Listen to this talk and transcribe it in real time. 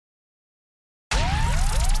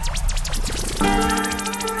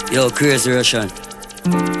Yo, crazy Russian.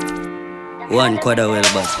 One quarter well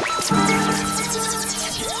back.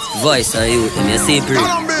 Voice of youth, and you see pre.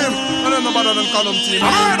 Calum beam. I don't know better than Calum team.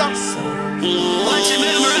 Watch him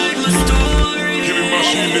write my story.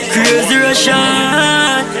 Crazy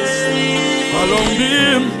Russian. Calum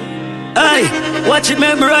beam. Hey, watch it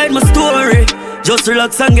make me write my story. Just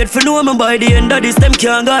relax and get for know me by the end of this. Them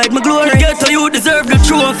can't guide my glory. Get to you deserve the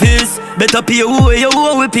trophies. Better pay who you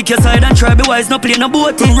owe. We pick your side and try be wise. No play no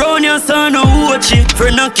boat. Round your son no watch it.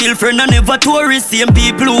 Friend no kill, friend no never tourist. Same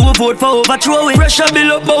people who vote for overthrowing. Pressure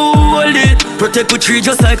build up but who hold it. Protect with tree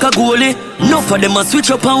just like a goalie. Enough of them a switch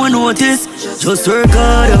up and we notice. Just work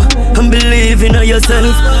harder and believe in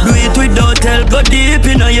yourself. Do it without help. Go deep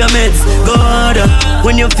in your meds. Go harder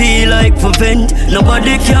when you feel like for vent.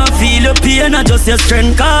 Nobody can feel your pain or just your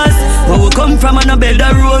strength. Cause where we come from and a bed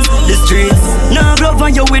of rose. The streets now glove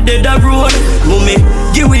on you with the road. Mommy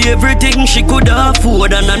give me everything she could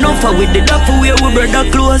afford. And enough of with the for where we brother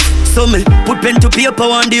close. So me put pen to paper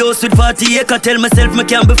on the house with 40 acre. Tell myself me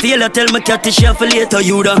can't be fail. I tell my cat to share for later.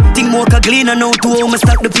 You da think more can clean. I know to how me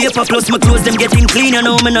stack the paper. Plus my clothes them getting clean. I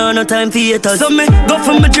know me nah no time for haters. So me go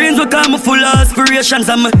for my dreams because I'm full of aspirations.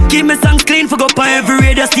 And me keep my songs clean for go on every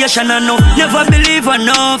radio station. I know never believe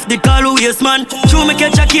enough. The call who yes man. True me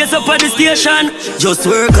catch a case up at the station. Just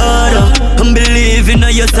work harder and believe in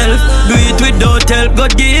yourself. Do it without help. Go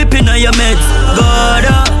deep in your meds. Go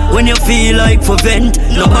harder when you feel like for vent.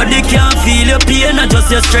 Nobody can feel your pain or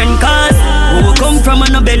just your strength. Cause where we come from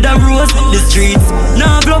on a bed of rose. The streets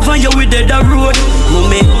now glove on you with the road.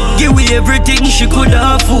 Mommy give me everything she could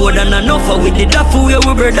afford. And enough of with the for where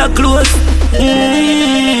we brother close.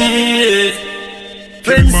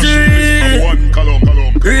 Fancy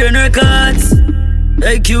Green Records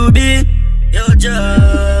AQB Yo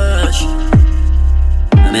Josh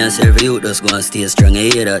I mean I say every youth just gonna stay strong.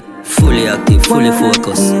 You hear that? Fully active, fully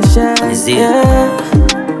focused. Is there?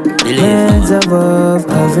 Believe above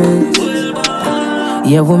average.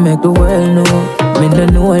 Yeah, we make the world know. Me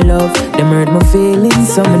don't know love. Them hurt my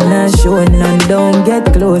feelings, so me not showing and don't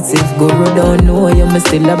get close. If guru don't know you, me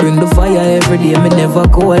still a bring the fire every day. Me never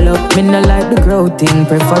call up. Me not like the crowd thing.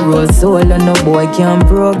 Prefer roll soul and no boy can't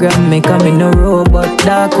program me. Cause me no robot.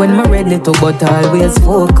 Dark when me ready to, but always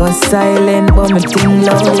focus. Silent, but me think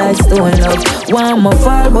loud like stone love. Want my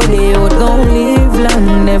fall, but they out don't live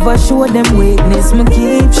long. Never show them weakness, me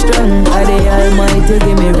keep strong. Are the Almighty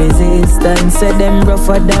give me resistance. Say them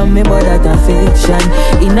rougher than me, but that a fiction.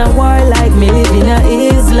 In a war like me live in a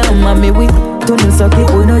Islam. And me with to no so keep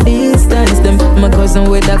no distance. Them my cousin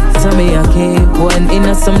with that, so me a keep one. In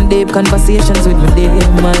a some deep conversations with my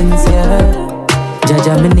demons, yeah.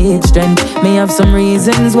 Jaja, me need strength. Me have some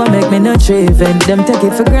reasons why make me not driven. Them take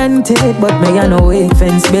it for granted, but me a no wait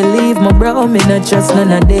fence. Believe my bro, me not trust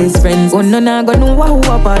none of these friends. Oh, none a go know who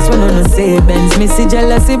a pass when no say bends. Me see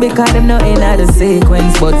jealousy because them not in the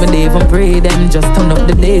sequence. But me they even pray them just turn up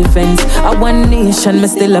the defense. A one nation, me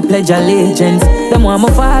still a pledge allegiance. Them want me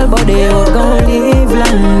fall, but they all gon' live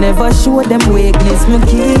long. Never show them weakness, me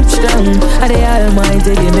keep strong. And the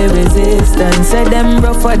Almighty give me resistance. Say them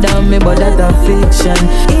rougher than me, but that a fiction.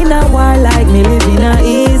 In a war like me live in a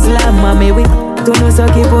Islam. And me with to know so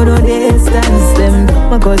keep on no distance. Them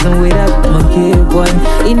my cousin with that, my keep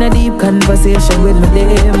one. In a deep conversation with my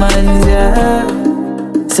demons, yeah.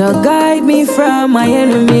 So guide me from my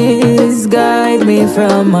enemies, guide me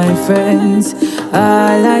from my friends.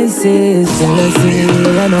 All I see is jealousy,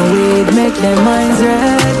 I know it make their minds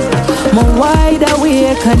red. My wide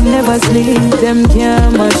awake, I never sleep. Them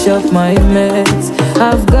can't mash up my meds.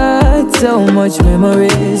 I've got so much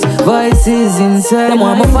memories, voices inside. Them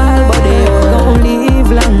want me fall, but they don't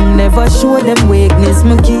live long. Never show them weakness,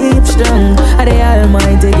 me keep strong. And the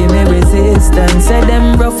Almighty give me resistance. Say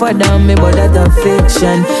them rougher than me, but that a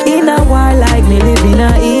fiction. In a war like me live in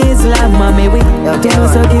a Islam. And me with them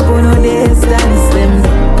so keep on no distance. Them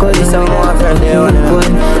cause it's so hard for them.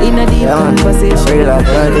 In a deep conversation.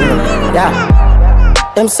 Yeah.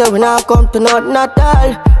 Them say we not come to nothing at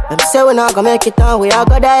all. Them say we not gonna make it and we are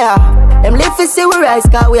gonna die. Them live to see we rise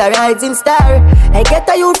cause we are rising star. I get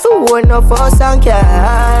a youth for one no force and care.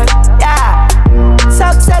 Yeah.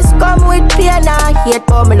 Success come with pain and hate,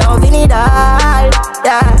 but me loving it all.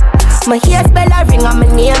 Yeah. My hate bell a ring and my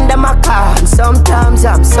name them a call. Sometimes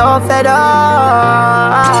I'm so fed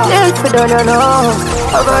up. If you don't know,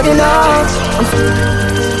 I got enough.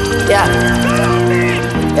 Yeah.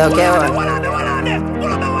 Okay, one.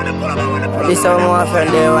 This some more friend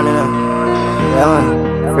they want to know. Yeah,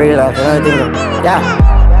 man. Free life, everything. Yeah.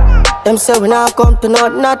 Them say we not come to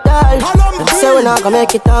nothing at all. Them say we not gonna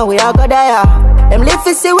make it and we are gonna die. Them live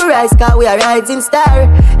to see we rise, cause we a rising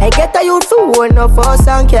star. And get a youth for one of us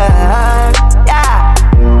and care. Yeah.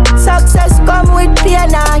 Success come with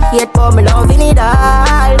pain and hate, but me loving it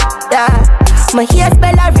all. Yeah. My ears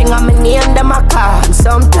bell a ring and my name them a call.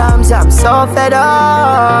 Sometimes I'm so fed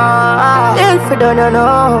up. If you don't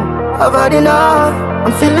know, I've had enough.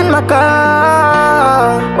 I'm feeling my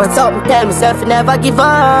car. What's up? Tell myself never give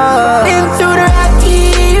up. Been through the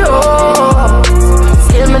rocky road,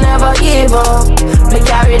 still me never give up. Me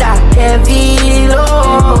carry that heavy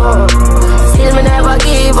load, still me never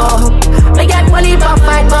give up. Me get money for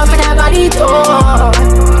fight, but me never need to.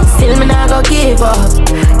 Still me never give up.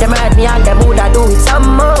 Them hurt me and them woulda do it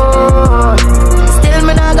some more. Still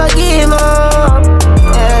me never give up.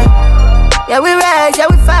 Yeah, yeah we rise, yeah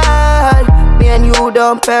we fall. Me and you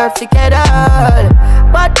don't perfect at all.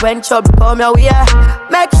 But when trouble come your way,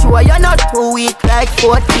 make sure you're not too weak like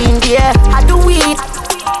 14 days. I do it.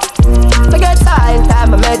 Forget time,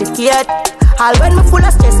 time I meditate. All when me full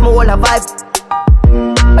of stress, me whole a vibe.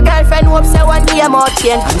 My girlfriend hopes say one day I'm out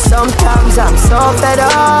here. And sometimes I'm so fed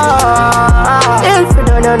up. If you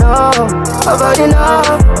don't know, I've had enough.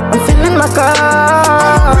 I'm feeling my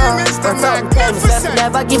car. Sometimes I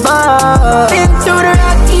never give up. Been through the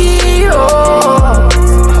rocky road,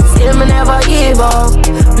 still me never give up.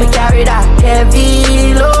 Me carry that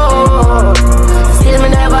heavy load, still me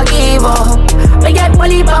never give up. Me get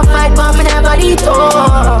money for fight, but me never need to.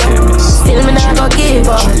 Still me never give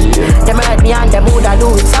up. Them hurt me and them woulda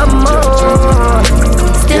do it some more.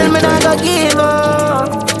 Still me never give up.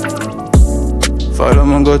 Follow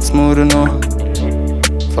my gut smooth now.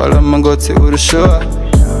 Follow my gut see who the show.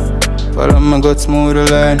 Follow my gut smooth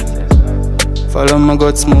line. Follow my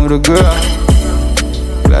gut smooth girl.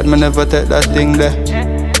 Glad me never take that thing there.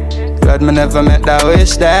 Glad me never met that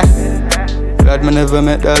wish there. Glad me never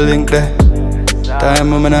met that link there.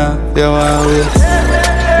 Time I'm now, you want waste.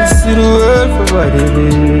 See the world for what it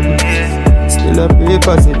is. Still a be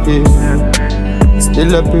positive.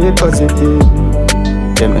 Still a be positive.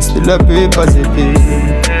 Yeah, me still a be positive.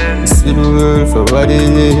 See the world for what it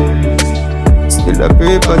is. Still a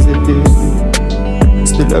be positive.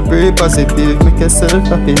 Still a be positive. Make yourself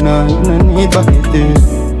happy now, you no need positive.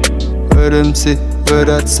 Where them see, where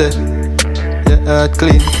that say. Your heart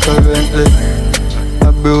clean currently.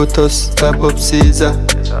 A Brutus, step up Caesar.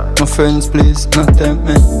 My friends please, not tempt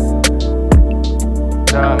me.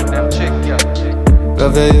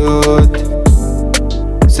 Love your youth.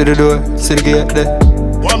 See the door, see the gate there.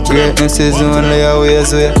 Greatness is only a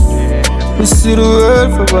ways away. We see the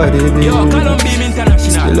world for what it is.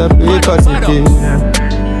 Still a be positive.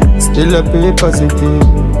 Still a be positive.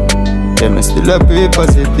 Yeah, me still a be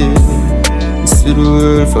positive. We see the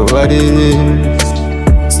world for what it is.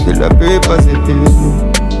 Still a be positive.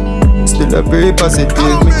 Still a be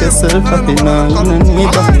positive. Make yourself happy now, you no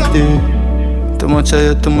need positive. Too much of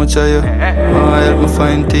you, too much of you. Help me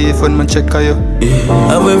find teeth when me check on you.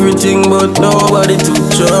 Have everything but nobody to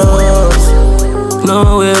trust.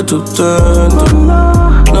 Nowhere to turn to.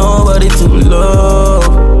 Nobody to love.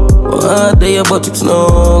 Hard day but it's no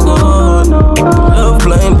good. Love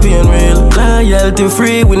blind, pain real. Loyalty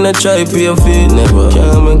free, we not try pay your fee. Never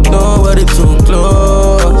can't make nobody too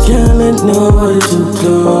close. Can't let nobody too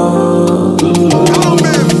close.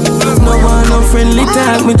 No one, no friendly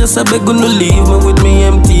talk. Me just a beg you no leave me with me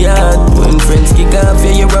empty heart. When friends kick off,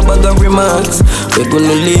 yeah, you rub a gun remarks. Beg you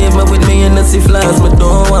no leave me with me and the flaws. Me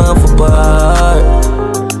don't want for part.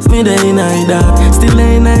 Me there in I dark, still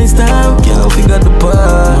ain't nice time. Can't figure the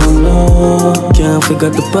past, no, can't figure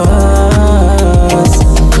the past.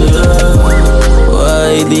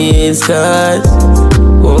 Why these cars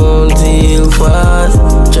won't heal fast?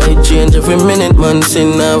 Try change every minute, man,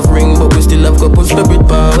 sin have ring, but we still have couple stupid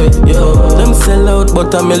power. Yo, them sell out,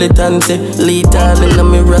 but I'm militancy. Lethal in a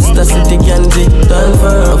me Rasta city candy. Time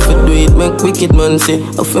for off it, do it, make wicked man say.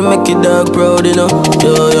 Off it, make it dog proud, you know.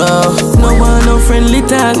 Yo, yo. No one, no friendly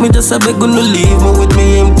talk. Me just a beg you no leave me with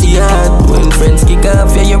me empty heart. When friends kick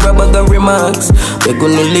off, yeah, you rub a gun remarks. Beg you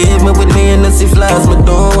no leave me with me and the flaws. Me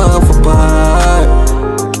don't want for part.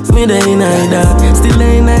 Me there in I dark, still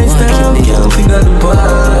ain't nice time. Can't figure the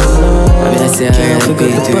past. Can't figure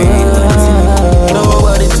the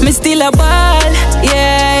past. Me still a ball,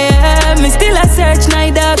 yeah, yeah. Me still a search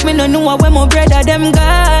night dark. Me no know where my brother them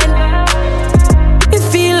gone. It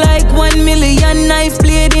feel like 1 million knife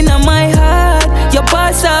blade in my heart. You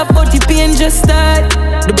pass off but the pain just start.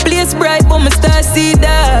 The place bright but me start see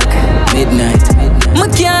dark. Midnight. Me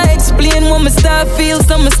can't explain when me start start feel,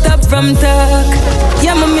 so me stop from talk.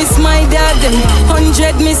 Yeah, me miss my dog them,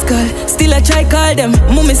 100 miss call, still I try call them.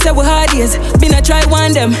 Mummy say we hard years, been I try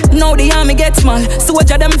one them. Now the army get small, so watch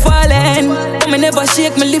them falling. But me never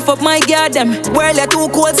shake, me lift up my guard them. World you too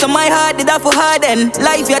cold, so my heart did have for harden.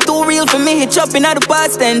 Life you too real for me, hit chopping out the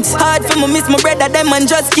past tense. Hard for me miss my brother, them and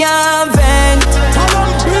just can't vent.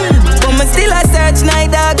 But me still I search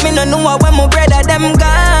night dog, me no know when my brother them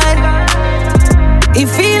gone. It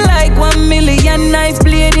feel like 1 million knife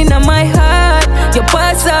blade in my heart. You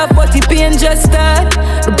pass off, but the pain just start.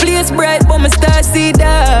 The place bright, but me start see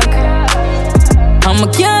dark. And I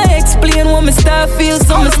can't explain what me start feel,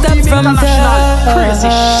 so me stop from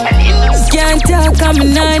talk. Can't talk, and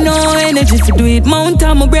me nah no energy to do it. Mount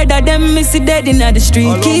on my brother, them me see dead in the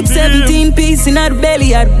street. Keep 17 pieces in the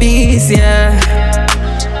belly of the beast, yeah.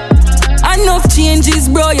 Enough changes,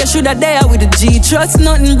 bro, you shoulda there with a G. Trust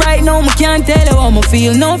nothing right now, me can't tell you how me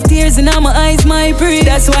feel. Enough tears in my eyes, my breathe.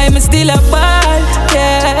 That's why me still a ball,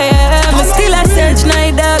 yeah. Me still a search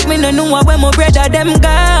night dog, me no know when my brother them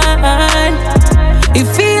gone. It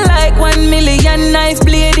feel like 1 million knife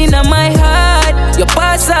blade in my heart. You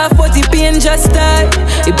pass off, but the pain just start.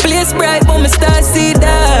 The place bright, but me start see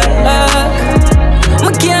dark.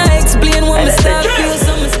 Me can't explain what me start feel,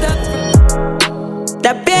 so me stop.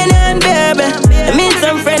 That pain and baby, I mean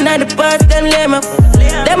some friend at the past, them lame up.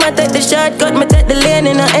 Them I take the shortcut, me take the lane.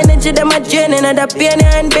 In the energy, them I drain. In that pain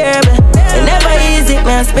and baby, it never easy,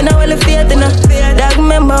 man, spin all the faith in her. Dog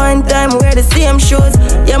remember one time, we wear the same shoes.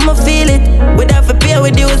 Yeah, me feel it, we'd have to pay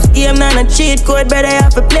with you. Game not a cheat code, but I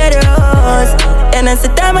have to play the rose. And that's the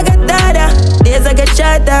time I got dada. Days I get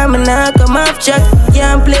shot down, and now I come off track.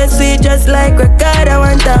 Can't play sweet just like record. I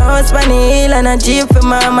want a house on the hill and a jeep for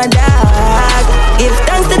mama dog. Give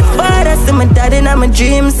thanks to the father, see my daddy in my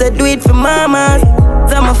dreams, so do it for mama.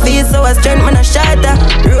 So I'ma feel so I strength, man, I shatter.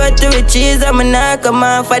 Road to riches, I'ma not come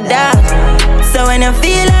off a that. So when I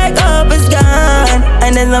feel like hope is gone,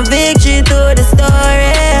 and there's no victory to the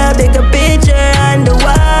story, a bigger picture on the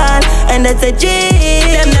wall, and that's a G.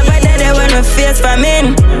 Them never dead when we face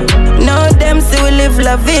famine. Now them see we live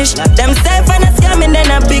lavish. Them safe and a scamming,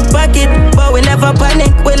 then a big pocket, but we never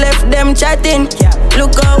panic, we left them chatting.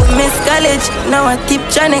 Look how we miss college, now I keep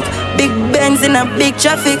tronic. Big Benz in a big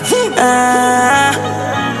traffic.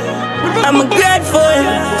 I'm grateful,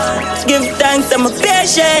 give thanks, I'm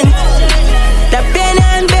patient. That pain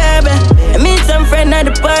and baby, I meet some friend at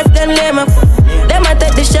the past, them lame up. Them I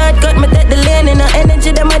take the shortcut, me take the lane. In the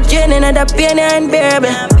energy, them I drain. In that pain and baby,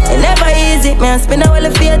 it never easy, man, spin all the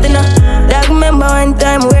faith in her. Dog remember one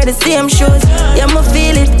time, we wear the same shoes. Yeah, me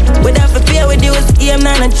feel it, we'd have to pay with you. Game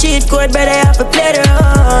not a cheat code, but I have to play the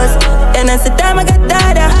rose. And that's the time I got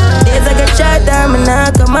dada. Days I get shot down, and now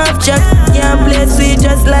I come off track. Can't play sweet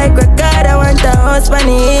just like record. I want a house on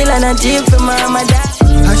the hill and a jeep for mama dad.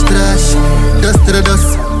 Hash to the hash, dust to the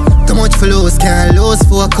dust. Too much for lose, can't lose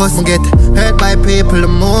focus. I get hurt by people the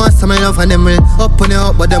most. Some I love and them will up when you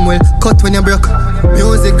up, but them will cut when you broke.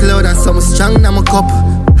 Music loud and some strong in my cup.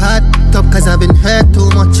 Heart up cause I've been hurt too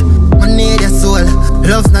much. I need your soul,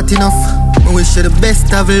 love's not enough. I wish you the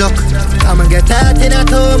best of luck. I'ma get hurt in a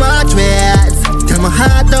too much ways. Till my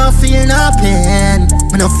heart don't feel no pain.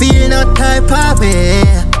 I don't feel no type of way.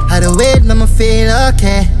 I don't wait, I'ma feel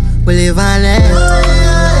okay. We live and learn.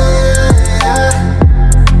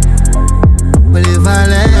 We live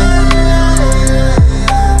and learn.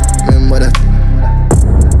 Remember that.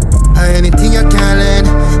 Anything you can learn,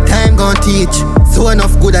 time gon' teach. So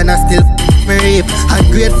enough good and I still me reap. A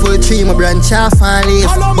grateful tree, my branch off and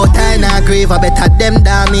leave. But I not grieve, I better them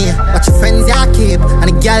than me. But your friends ya keep,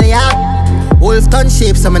 and the girl ya wolf ton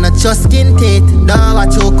shape, so me not just skin teeth. Don't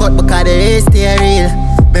watch you cut because the race stay real.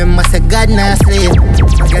 Remember say God not sleep.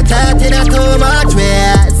 I get hurt in a too much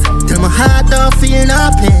ways. Till my heart don't feel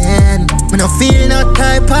no pain. Me no feel no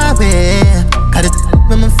type of way. Cause it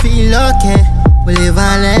make me feel okay. We live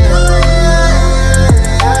and learn.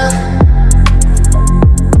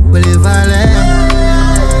 We live and learn.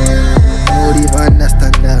 Don't even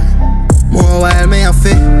understand that. More while me a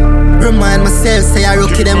fit. Remind myself say I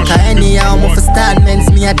rookie them. Cause anyhow I'm for start mens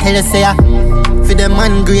me I tell you say I for them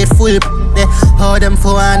ungrateful. How them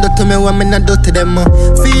for hand to me when me not do to them.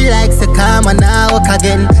 Feel like say come and I walk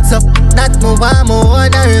again. So that move on more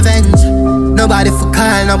than revenge. Nobody for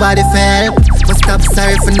call, nobody for help. But stop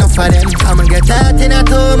sorry for enough of them. Come and get hurt in a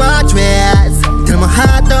too much ways. Till my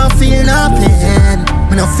heart don't feel no pain.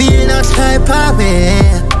 Me no feel no type of way.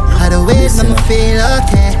 Other ways I'ma feel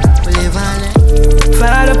okay. We live on it.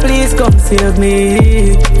 Father, please come save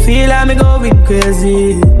me. Feel like me going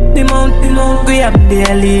crazy. The mount we up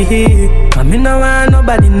daily. And me no want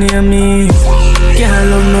nobody near me. Can't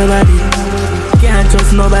love nobody.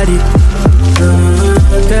 trust nobody.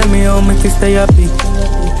 Tell me how me fi stay happy.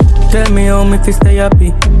 Tell me how me fi stay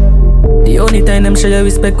happy. The only time them show you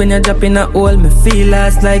respect when you're dropping a hole. Me feel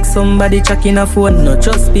lost like somebody tracking a phone. Not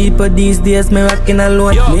trust people these days, me rocking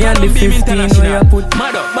alone. Yo, me and the 15 where you put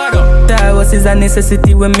Towers is a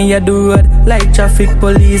necessity when me a do road. Like traffic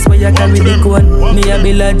police where you carry the gun. Me a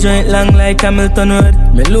build a joint long like Hamilton Road.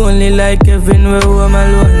 Me lonely like Kevin where I'm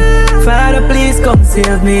alone. Father please come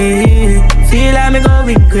save me. Feel like me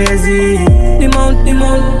going crazy. The mount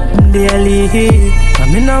daily.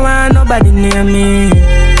 And me no want nobody near me.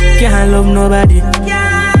 Can't love nobody,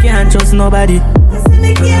 can't trust nobody.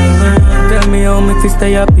 Tell me how me fi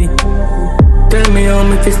stay happy. Tell me how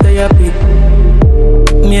me fi stay happy.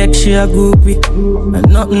 Make sure I groupie. And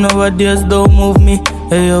nothing nowadays don't move me.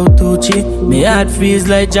 Hey yo Tucci, me heart freeze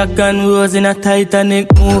like Jack and Rose in a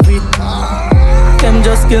Titanic movie. Them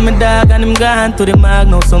just kill me dog and them gone to the mag.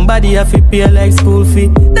 Now somebody have to pay like school fee.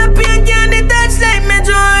 The pain can't detach like me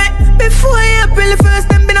joy. Before April 1st,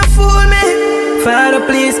 them been a fool me. Father,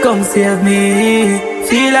 please come save me.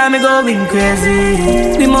 Feel like me going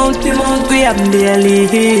crazy. The mount we have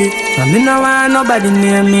daily. And me no want nobody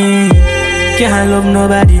near me. Can't love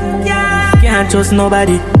nobody, can't trust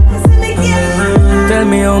nobody. Tell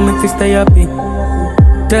me how me fi stay happy.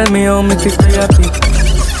 Tell me how me fi stay happy.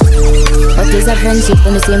 What is a friendship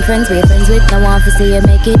when the same friends we're friends with? No one for say you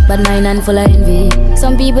make it, but mine and full of envy.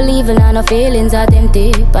 Some people evil and no feelings are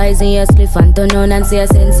empty. Poison your spliff and turn on and say a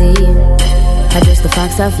sensei. Just the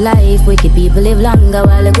facts of life. Wicked people live longer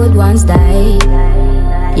while the good ones die.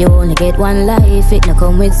 You only get one life, it no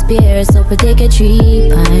come with spears, so protect your tree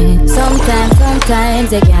pine. Sometimes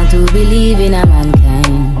they can't do believe in a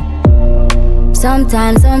mankind.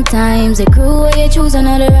 Sometimes the crew where you choose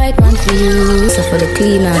another right one for you. So for the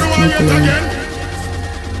clean out people.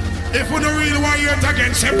 If we don't really want you to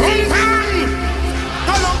again, say boom bang.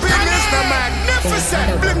 Hello, Mr.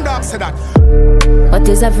 Magnificent. Bling dog say that. What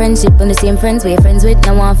is a friendship when the same friends we're friends with?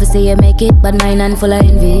 No one for say you make it, but mine and full of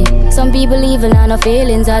envy. Some people evil and no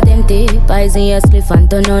feelings are empty. Poison your spliff and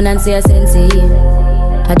turn on and say a sensei.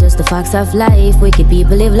 Just the facts of life. Wicked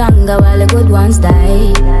people live longer while the good ones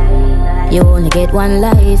die. You only get one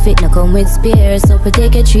life, it no come with spears, so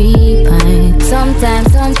protect your tree pine.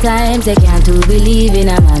 Sometimes they can't do believe in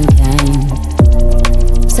a mankind.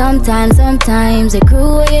 Sometimes the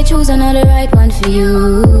crew where you choose another right one for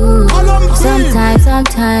you. Sometimes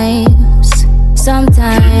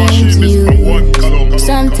you.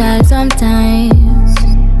 Sometimes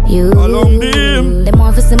you. Them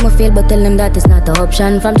want to see me feel, but tell them that it's not an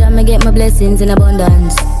option. From Jah me get my blessings in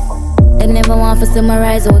abundance. They never want to see me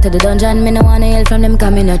rise out of the dungeon. Me no wanna heal from them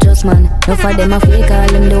cause me no trust man. No for them a fake, all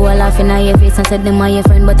them do a laugh in your face and said them are your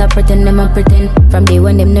friend, but I pretend them a pretend. From day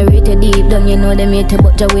when them narrate you deep down, you know them hate you,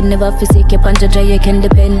 but Jah will never forsake you. On Jah you can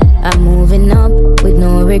depend. I'm moving up with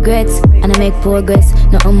no regrets, and I make progress,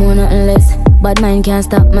 nothing more, nothing less. Bad mind can't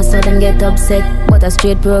stop me, so them get upset, but I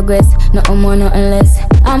straight progress, nothing more, nothing less.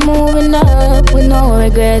 I'm moving up with no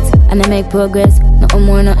regrets, and I make progress, nothing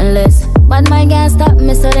more, nothing less. Bad mind can't stop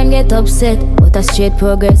me, so them get upset, but I straight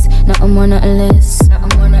progress, nothing more, nothing less.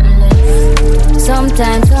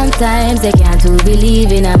 Sometimes they can't do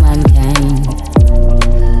believe in a mankind.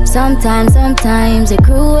 Sometimes the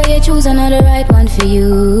crew where you choose another right one for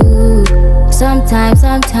you. Sometimes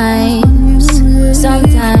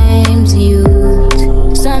you.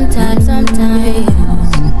 Sometimes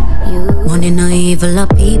you. Money no evil of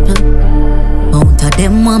people. Mount of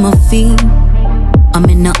them want my feel. I'm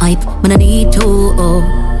in the hype, but I need to.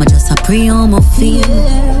 I just a pray on my feel.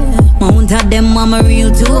 Mount of them want my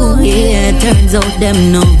real too. Yeah, turns out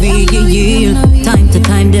them no real. Time to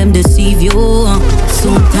time them deceive you.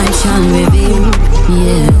 Soon time shall reveal.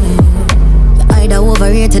 Yeah. Either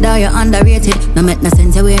overrated or you're underrated. No make no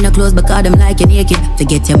sense you wear no clothes because them like you naked.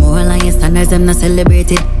 Forget your moral and your standards, them not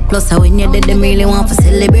celebrated. Plus when you're dead, them really want to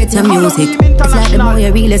celebrate your music. It's like the more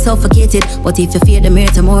you're really suffocated. But if you fear them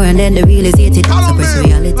hate more and then they realize it. Suppress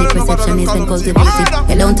reality, perception is then cultivated.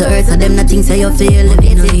 You're down to earth so them nothing say you feel.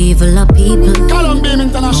 They no evil of people. Calum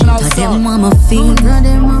International Mount of them want my feel.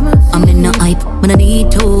 I'm in the hype, but I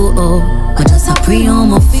need to. I just a pray on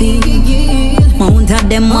my feel. Mount of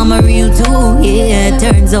them want my real too. Yeah,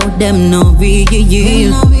 turns out them no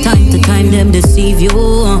real. Time to time them deceive you.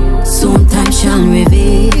 Soon time shall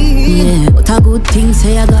reveal. Yeah, but a good thing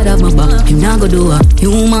say I got have my back. Him not go do a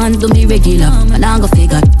human to be regular. And I go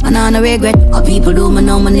figure, and I no regret. How people do me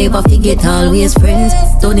now, me never forget. Always friends.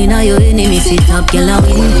 Don't deny your enemy, sit up, girl I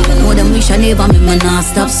win. Know them wish I never make me not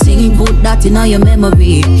stop singing. Put that in your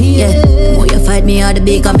memory. Yeah, more you fight me, all the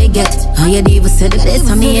bigger me get. How you never said the best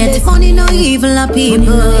of me yet. Funny no evil of people.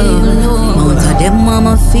 Mount of them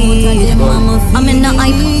mama feed. I'm in the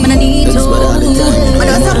hype, man I need to. But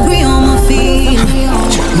I just agree on my feet.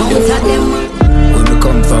 Where me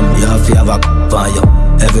come from, you have to have a fire.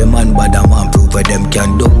 Every man bad and want prove what them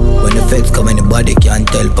can do. When the facts come, anybody can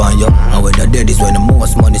tell upon you. And when the dead is when the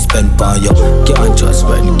most money spent upon you. Can't trust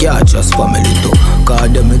friend, can't trust family too. Cause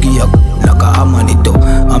them give you like a harmony too.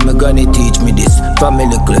 And me gonna teach me this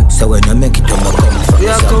family clip. So when you make it, you come from. We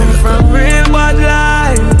are come from real bad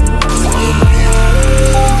life.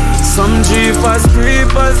 Some G-Fast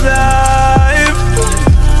creepers life.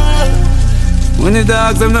 When the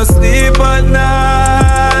dogs them not sleep at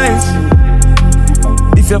night.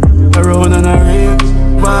 If you around and a real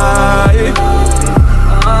vibe,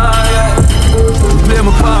 play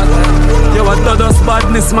my part. You a dodos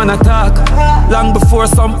badness man attack. Long before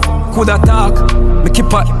some could attack. Me keep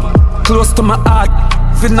it close to my heart.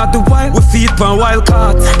 Feel not the wild, we feed pan wild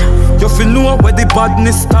cards. You feel know where the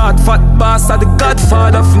badness start. Fat boss are the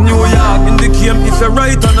godfather for New York. In the game, if you're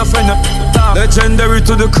right on a friend, talk. Legendary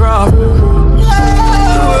to the crowd.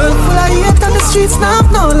 World full of hate on the streets, now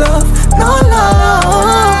have no love, no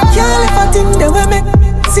love. Can't live a thing that we make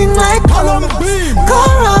sing like Calum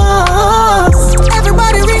chorus.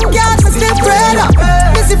 Everybody ring gas and stay bread up.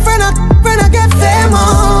 Missy friend I get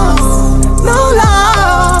famous. No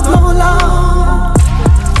love, no love.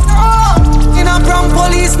 In a brown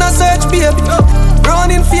police, no search baby.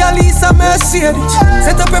 Running for your Lisa Mercedes.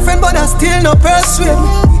 Set up your friend but I still no persuade.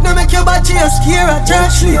 No make your body scare a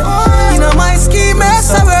church lady. In a my scheme, I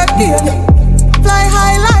work daily. Fly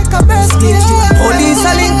high like a bird cage. Police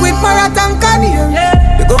a link with Parrot and Canary.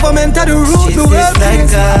 The government are the root to help me. Like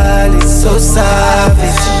all is so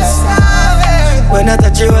savage. When I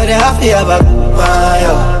touch you, they have to have a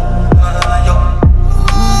fire.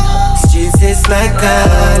 Streets is like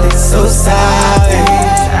all is so savage.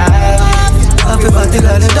 Everybody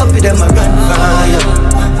got it up with them a run fire.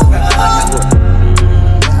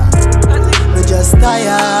 Just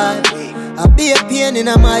tired. I be a pain in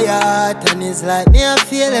my heart, and it's like me I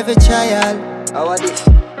feel every child.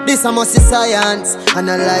 This I must be science, and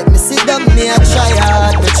I like me sit down, me I try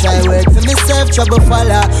hard. Me try work for myself, trouble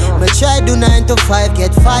follow. Me try do 9 to 5,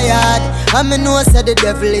 get fired. And me know say the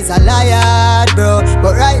devil is a liar, bro.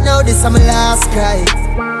 But right now this is my last cry.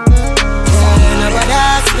 Yeah, nobody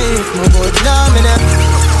ask me if my good now me not.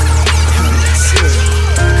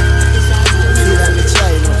 Feel like me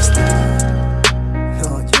try enough still.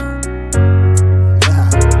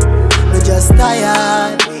 Just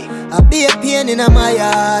tired. I be a pain in my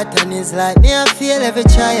heart, and it's like me I feel every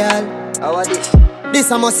child.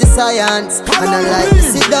 This I must be science, and I like to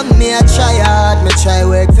sit down, me I try hard. Me try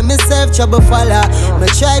work for myself, trouble follow. Me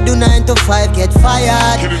try do 9 to 5, get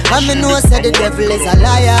fired. And me know say the devil is a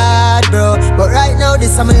liar, bro. But right now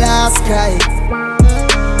this is my last cry.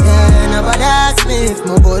 Yeah, nobody ask me if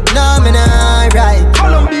my good now me not right.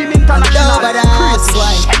 Nobody ask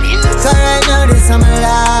why. So right now this is my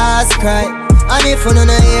last cry. And if you don't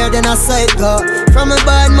hear then I saw it go. From a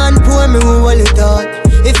bad man poor me who will it out.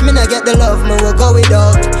 If me not get the love me will go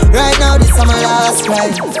without. Right now this is my last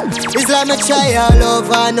cry. It's like me try all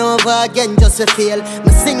over and over again just to feel.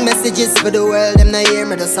 Me sing messages for the world them not hear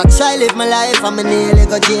me. Just I try live my life and me nearly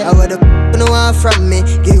go jail. I would no want from me.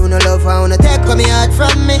 Give you no love, I wanna take from me heart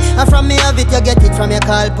from me. And from me have it, you get it from your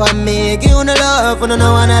call upon me. Give you no love, I don't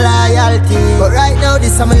want a loyalty. But right now,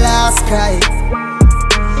 this is my last cry.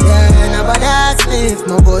 Yeah, nobody ask me if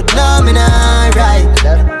my good now me not right.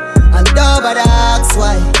 And nobody ask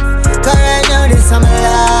why. Cause right now, this is my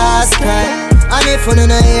last cry. And if you don't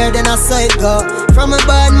hear, then I saw it go. From a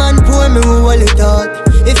bad man, poor me who will it out.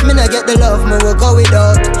 If me not get the love, me will go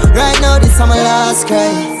without. Right now, this is my last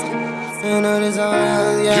cry. You know this all,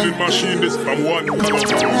 yeah. Killing machine this from one.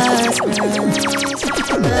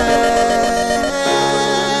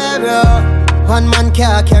 Bro, one man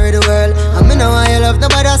can't carry the world. And me know why you love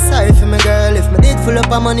nobody sorry for me girl. If me did full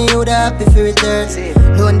up of money, you would happy for return.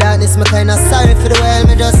 Lone darkness, me kinda sorry for the world.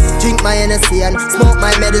 Me just drink my Hennessy and smoke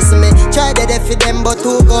my medicine. Me try dead for them, but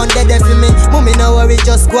who gone dead for me? Mommy no worry,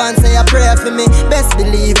 just go and say a prayer for me. Best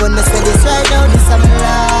believe when me say this right now, this is my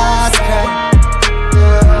last cry.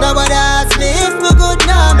 Nobody asks me if me good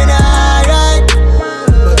now, me not right.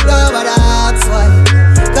 But nobody asks why.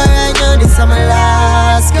 Cause right now this is my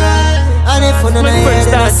last cry. And if you don't hear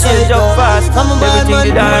then I say it up fast. Everything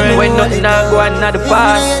you done when nothing not go on the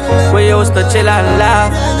past. We used to chill and laugh.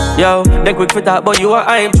 Yo, they quick for talk but you are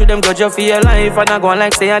hype. Through them got you for your life. And I go on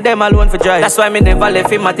like saying them alone for drive. That's why me never left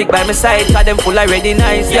him a tick by my side. Cause them full already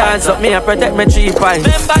nice. Yeah, hands up me and protect my 3 points.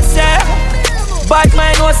 Remember say, bad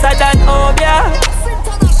mind was sad than home, yeah.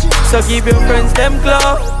 So keep your friends them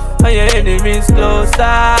close. and your enemies closer.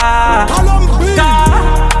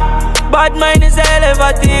 Bad mind is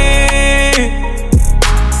elevating.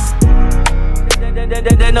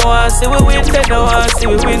 They no want see we win, they no want see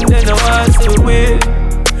we win, they no want see we win.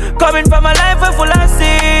 Coming from a life full of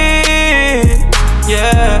sin,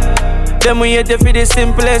 yeah. Them we hate you for the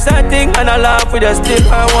simplest thing, and I laugh with a stick.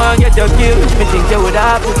 I want get your kill. Me think you would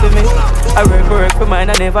happen to me. I work for mine,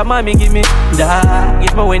 I never mommy give me. That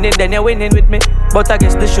if me winning, then you're winning with me. But I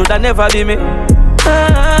guess this should never be me.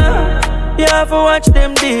 You have to watch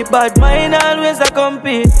them deep, bad mind always a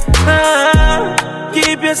compete.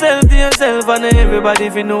 Keep yourself to yourself and everybody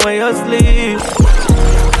if you know where you sleep.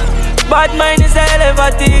 Bad mind is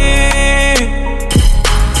elevating.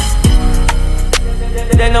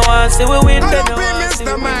 They no want see we win, they no want see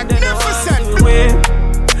we win, they no want see we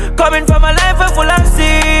win. Coming from a life full of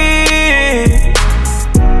sin.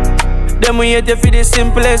 Them we hate you for the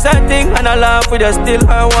simplest thing, and I laugh with you still.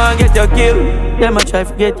 I want get your kill. Them I try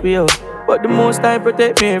to get me out, but the most time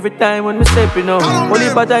protect me every time when we stepping out.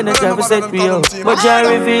 Only bad time they try to set me out, but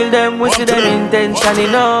I reveal them, we see them intention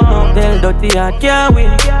enough. Tell dirty heart can't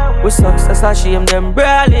win. We success I shame them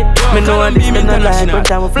brawling. Me know this them not like when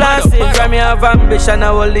time we flossing. From me have ambition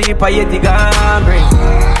I will leap a yeti gambling.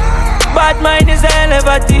 Bad mind is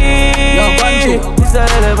elevating. It's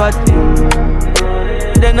elevating.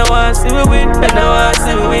 They no want see we win, they no want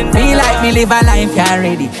see we win. Feel like me live a life can't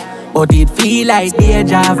ready, but it feel like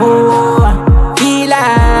deja vu. Feel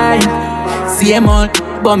like same old,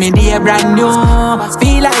 but me day brand new.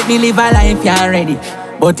 Feel like me live a life can't ready,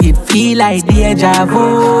 but it feel like deja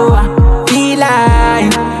vu. Feel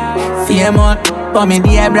like same old, but me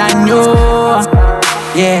day brand new.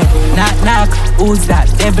 Yeah, knock knock, who's that?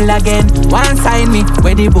 Devil again. One sign me,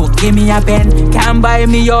 where the book, give me a pen. Can't buy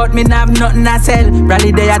me out, me have nothing to sell.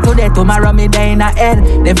 Rally there today, tomorrow me die in a hell.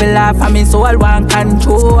 Devil half of me soul, one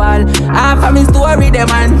control. Half of me story, them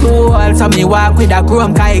and tool. So me walk with a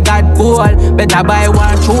chrome, cause I got gold. Better buy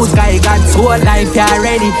one shoes, cause I got soul. Life ya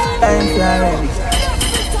ready, life ya ready.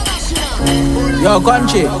 Yo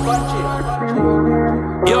country.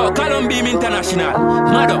 Yo, Calum Beam International.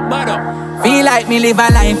 Mad up, mad up. Feel like me live a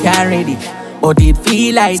life can't ready, but it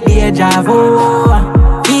feel like deja vu.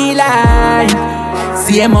 Feel like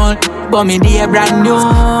same old, but me day brand new.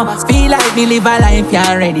 Feel like me live a life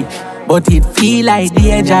can't ready, but it feel like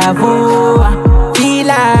deja vu. Feel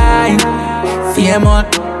like same old,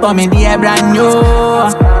 but me day brand new.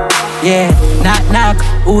 Yeah, knock knock,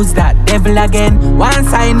 who's that? Devil again. One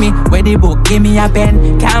sign me, where the book, give me a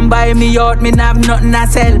pen. Can't buy me out, me have nothing to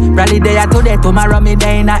sell. Rally there today, tomorrow me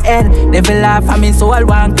die in a hell. Devil half of me soul,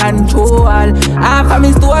 one control. Half of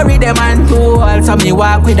me story, them and tool. So me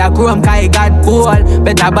walk with a chrome, cause I got gold.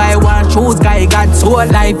 Better buy one shoes, cause I got soul.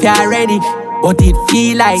 Life ya ready, but it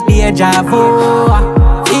feel like deja vu.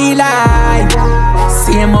 Feel like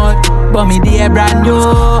same old, but me day brand new.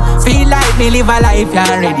 Feel like me live a life ya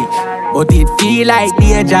ready, but it feel like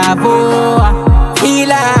deja vu. Feel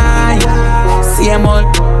like same old,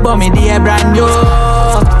 but me day brand new.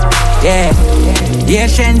 Yeah,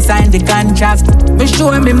 Asian sign the contract. Me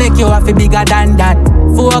show me make you have to bigger than that.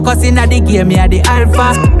 Focus in the game, me are the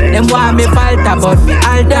alpha. Them want me falter, but me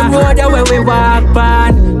all them road the way we walk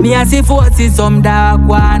on. Me a see forces some dark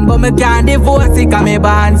one, but me can't divorce it cause me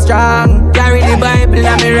born strong. Carry the Bible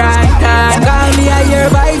on me right hand. Call me a year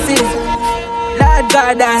voices, Lord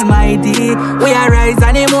God Almighty. We arise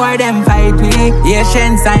and more them fight we.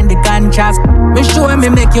 Asian sign the contract. Me show me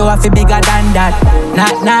make you have to bigger than that.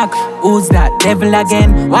 Knock knock, who's that? Devil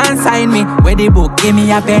again. One sign me, where the book, give me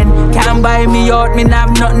a pen. Can't buy me out, me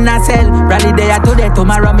have nothing to sell. Rally there today,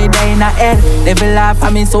 tomorrow me die in a hell. Devil half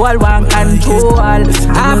of me soul, one control.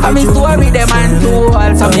 Half of me story, them and tool.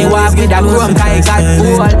 So me walk with a chrome, cause I got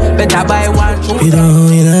gold. Better buy one shoe. We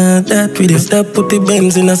don't in that video. Stop put the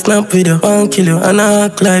Benz in a snap video. One kill you, and I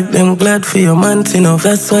act like them glad for your months enough.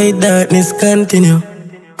 That's why darkness continue.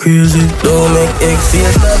 Crazy, don't make X your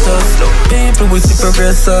status. People will see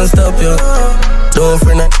progress and stop you. Don't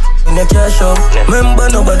friend in your cash up. Remember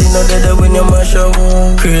nobody know that when you mash up.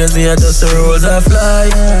 Crazy, I just the rules I fly.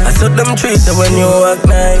 I saw them treat you when you walk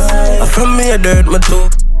nice. I from me a dirt, my two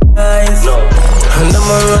eyes. And I'm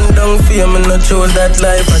a run down for you, me not choose that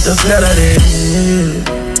life. I just got a day.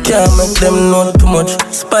 Can't make them know too much.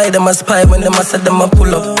 Spy them a spy when them a say them a pull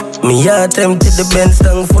up. Me a tempted the Benz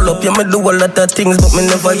tongue full up. Yeah, me do a lot of things but me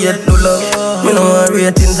never yet do love. Me no want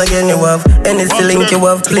ratings again you have. Any link you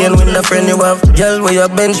have, playing with a friend you have. Girl where you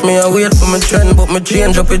bench me, I wait for me trend. But me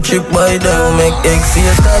change up a chip by them. Make X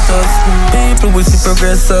your status. People will see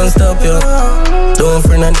progress and stop you. Don't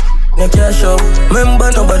friend and no cash up.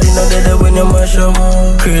 Remember nobody not dead when you mash up.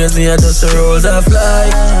 Crazy, I just the rolls of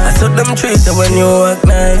life. I saw them treat you when you walk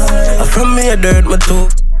nice. I from me a dirt, my two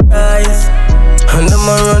eyes. And them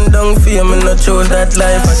a run down for you, me not chose that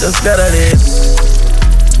life. I just gotta live.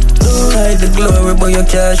 Don't hide the glory, but you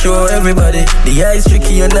can't show everybody. The eyes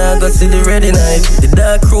tricky, you now go see the ready night. The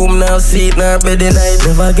dark room now, see it now, bed night.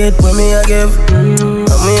 Never get what me I give. And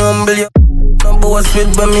me humble you. No boss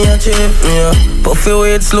with when me achieve. Yeah. Puff your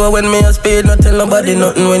weight slow when me a speed. Not tell nobody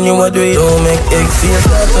nothing when you a do it. Don't make X for your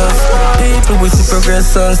status. People we see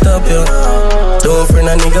progress and stop you. Don't friend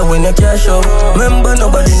a nigga when you cash up. Remember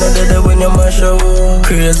nobody not dead when you mash up.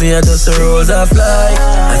 Crazy, I just the rolls of life.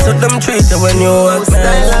 I saw them treat you when you walk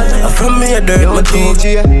nice. I from me a dirt, my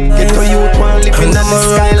DJ. Get to you, one living in the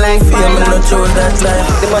skyline. I'm not sure that life.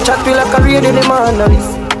 Them a chat feel like a radio, them a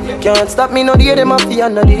analyst. Can't stop me, no day, them a fee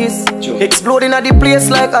under this. Exploding at the place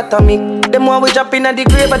like atomic. Them want we drop in at the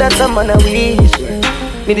grave, but that's a man a wish.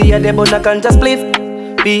 Me the other but I can't just split.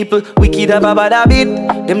 People, wicked about a bit.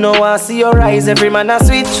 Them no want see your rise, every man a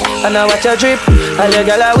switch. And I watch a drip, all your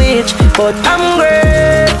gal a witch. But I'm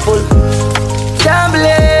grateful, God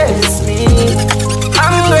bless me.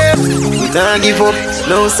 I'm grateful. We don't give up,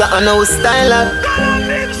 no sir, no style up.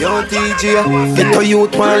 Yo DJ, get to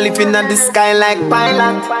youth one living at the sky like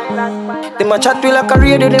pilot. Them a chat feel like a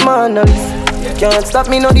radio, them a analyst. Can't stop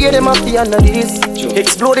me, no day, them a fee under this.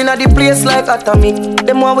 Exploding at the place like atomic.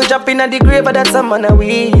 Them want we drop in at the grave, but that's a man a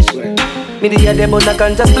wish. Me the other but I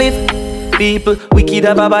can't just split. People, wicked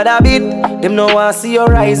about a bit. Them no want see your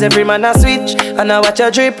rise, every man a switch. And I watch a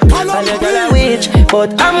drip, and you got a witch.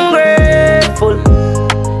 But I'm grateful,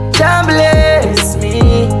 God bless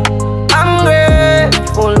me. I'm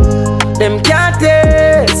grateful, them can't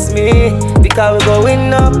test me. Because we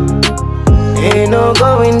going up, ain't no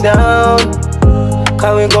going down.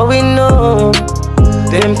 Cause we going up,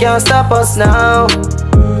 them can't stop us now.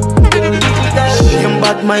 Them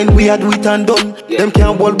bad mind, we had it and done. Them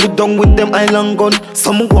can't hold with down with them island gun.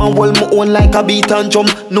 Some go and hold my own like a beat and drum.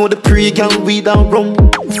 Know the pre-gang, we down rum.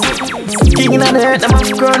 King in the earth, them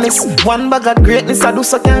have growness. One bag of greatness, I do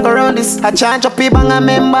so can't go around this. I charge up people and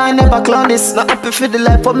member, I never clown this. Not happy for the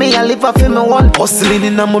life for me, I live off in my one. Hustling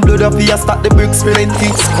in my blood up here, start the bricks plenty.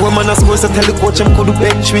 Score man a score, so tell the coach him could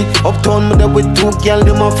bench me. Uptown me there with two girl,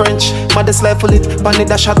 them a French. Mother's life full it, bandit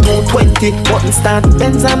dash at 220. Button start,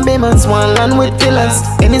 Benz and Beamers, one land with pillars.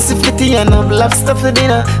 NC 50 and a lobster for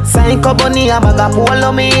dinner. Sign company, I'm a gap all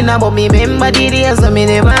of me in. But me remember the days, so me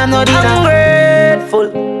never know dinner. I'm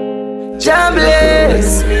grateful, God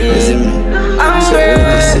bless me. I'm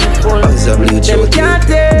grateful, them can't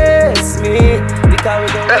test me.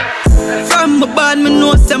 Because we don't. From my band, me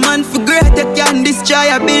know some man for great. You can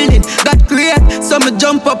destroy a building, that great. So me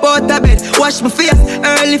jump up out of bed, wash my face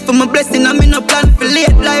early for my blessing. I me no plan for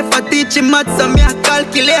late. Life I teach you maths, so me I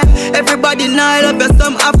calculate. Everybody now love you,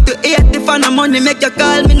 some have to hate. If I no money make you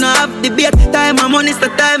call me, no have debate. Time and money's the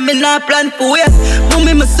time, me no plan for waste.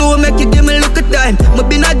 Mommy, my soul make you give me look at time. Me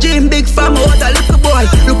been a dream big farm, I was a little boy.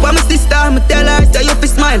 Look at my sister, me tell her say you fi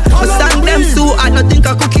smile. Me sang them so I don't think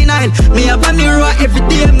I cooking oil. Me have a mirror every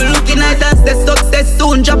day, me looking at and say success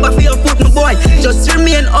soon. Drop a feel foot, my boy. Just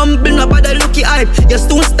remain humble, no bother looky hype. You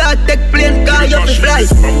soon start take plane, car you fi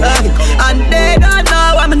fly. And they don't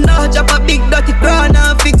know I'm not drop a big dirty crown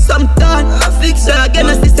and fix some town. Fix her again,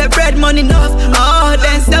 I say bread money enough. Oh,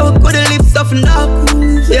 then say we coulda live stuff now.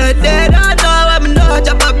 Yeah, they don't know I'm not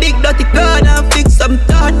drop a big dirty crown and fix some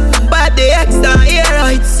town. But the extra here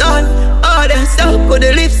it's on. Oh, then say we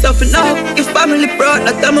coulda live stuff now. If family proud,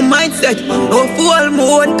 that's my mindset. No fool, my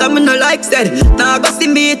own coming no like said. Now I go see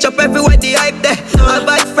me chop everywhere the hype there. I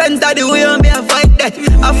fight friends that the way me I fight that.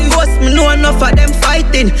 Of course me know enough of them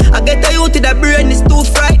fighting. I get a youth to the brain is too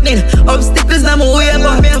frightening. Obstacles on my way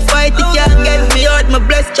but me I fight it. Can't get me out, my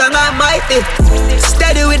blessed strong and mighty.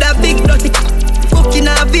 Steady with a big dirty. Cooking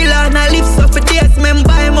a villa and I live so for days. Men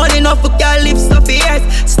buy money enough we can't live so for years.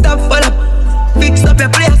 Stop for the fix up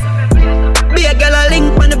your place. Be a girl a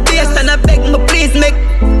link on the base and I beg me please make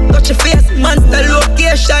touch your face. Monster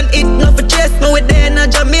location, it no for chase me with there in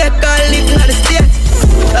Jamaica, living at the States.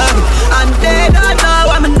 And they don't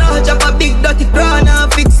know I'm not drop a big dirty crown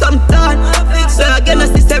and fix some town. So again I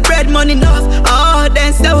say bread money enough. Oh,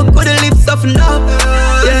 then say we coulda live stuff now.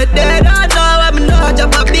 Yeah, they don't know I'm not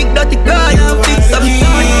drop a big dirty crown and fix some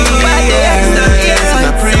town. But the extra years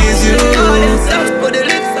I praise you. Oh, then say we coulda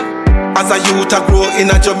live stuff. As a youth I grew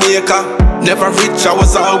in a Jamaica. Never rich, I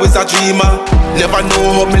was always a dreamer. Never know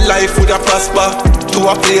how my life would have prosper. To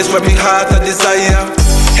a place where my heart a desire.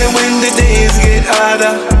 And when the days get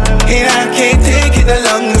harder and I can't take it no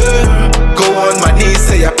longer, go on my knees,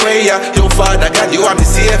 say a prayer. Your father Father God, you are the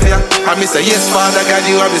Savior. And me say, yes, Father God,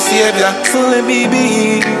 you are the Savior. So let me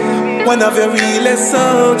be one of your realest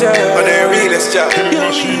soldiers. On the realest job.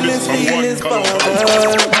 Your realest father.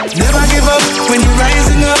 Never give up when you're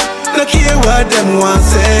rising up. Look here what them want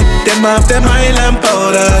say. Them have them island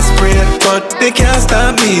powder spray, but they can't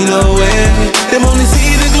stop me no way. Them only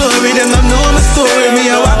see the glory, them don't know my story. Me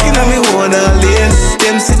a walking on me wanna lane.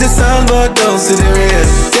 Them see the sun but don't see the rain.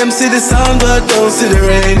 Them see the sun but don't see the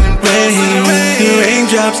rain.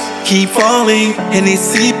 Raindrops keep falling and it's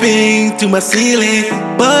seeping to my ceiling,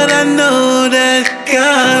 but I know that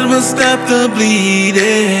God will stop the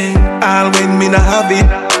bleeding. All when me not have it,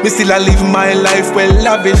 me still I live my life well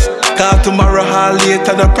lavish. Cause tomorrow or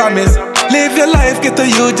later, no promise. Live your life, get to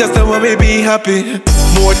you, just don't worry, be happy.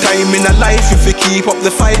 More time in a life if you keep up the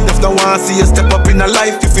fight. If no one see you step up in a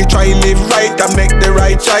life, if you try live right and make the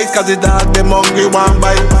right choice. Cause the dog them hungry one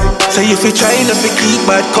bite. So if you try not to keep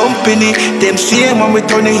bad company, them shame when we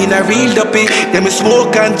turn in a real duppy. Them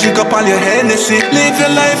smoke and drink up all your Hennessy. Live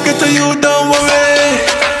your life, get to you, don't worry.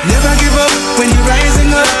 Never give up when you're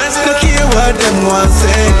rising up. Look here what them want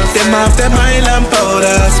say. Them have them island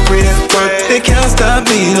powder spray, but they can't stop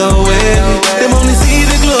me no way. Them only see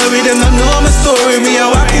the glory, them don't know my story. Me a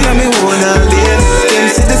walking on me wanna lane. Them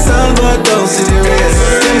see the sun but don't see the rain.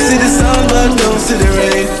 Them see the sun but don't see the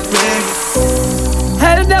rain.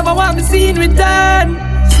 Hell never want me seen return.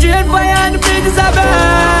 Straight fire and the bridges are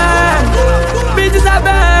burn. Bridges are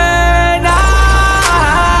burn.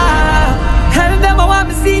 Hell never want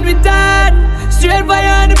me seen return. Straight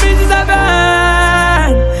fire and the bridges are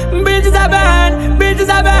burn. Bridges are burn. Bridges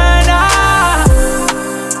are burn.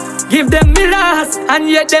 Give them me last, and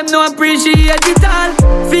yet them no appreciate it all.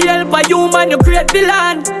 Feel help a human, you create the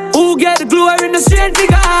land. Who get the glory in the strange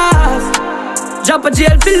figures? Drop a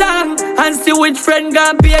jail for long, and see which friend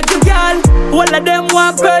gon' pay to girl. All of them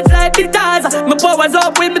want birds like the stars. My powers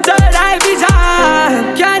up with my third eye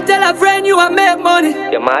vision. Can't tell a friend you want make money.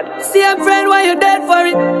 You mad? See a friend why you dead for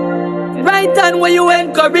it. Right hand when you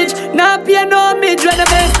encourage. Now pay no midge when the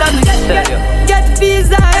best of me. Get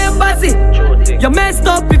visa embassy. You messed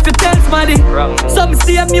up if you tell money. Some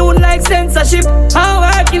see immune like censorship. I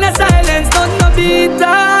work in a silence. Don't no beat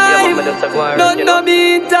time. Don't no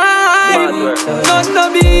beat time. Don't no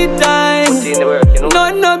beat time.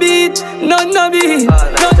 Don't no beat. Don't no beat.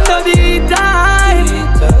 Don't no beat time.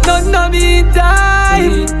 Don't no beat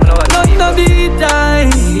time. Don't no beat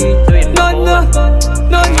time.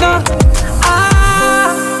 No.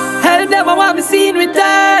 Hell never want me seen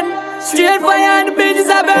return. Straight fire and the bridges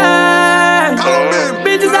are burn.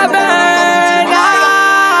 Bridges are burn.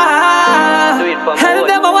 Hell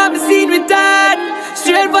never want me seen return.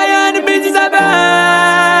 Straight fire and the bridges are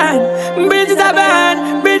burn. Bridges are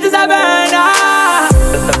burn. Bridges are burn.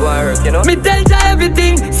 That's a work, you know. Me tell you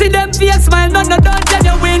everything. See them fake smile, none don't tell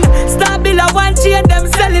you win. Start bill a one chain, them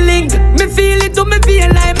selling link. Me feel it to me feel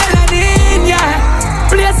like melanin, yeah.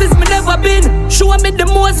 Places me never been. Show me the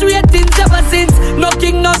most ratings ever since. No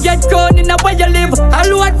king, no get crowned in the way you live. I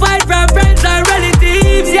Lord fight for friends and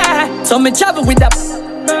relatives, yeah. So me travel with the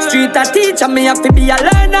street a teacher, me have to be a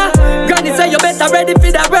learner. Granny say you better ready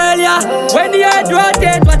for the world, yeah. When the earth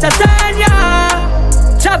rotate, watch a turn,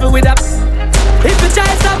 yeah. Travel with the. If you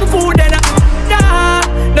try some food, then nah.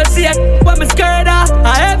 No see it when me scared of.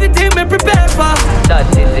 Everything me prepare for. That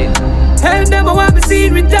is it. Hell never want me see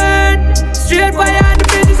return. Straight fire and the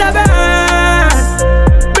bridges are burn.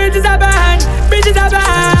 Bridges are burn. Bridges are burn.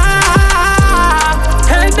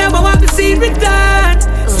 Hell never want me see return.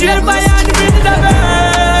 Straight fire and the bridges are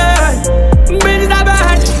burn. Bridges are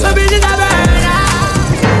burn. The bridges are burn.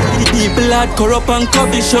 People are corrupt and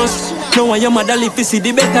covetous. No one your mother live to see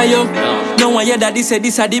the better yo. No one your daddy say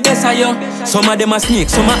this are the best yo. Some of them are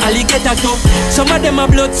snakes, some are alligator too. Some of them are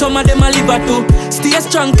blood, some of them are liver too. Stay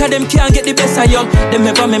strong cause them can't get the best of you. Them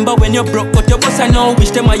never remember when you broke but your boss I know.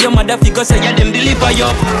 Wish them are your mother figure say yeah them deliver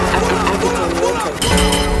you.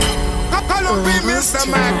 Calum be Mr.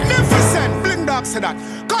 Magnificent. Bling dog say that.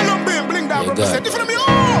 Calum be bling dog represent. If you know me,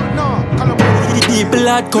 oh no. Calum. People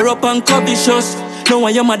are corrupt and covetous. No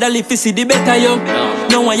one your mother live to see the better yo.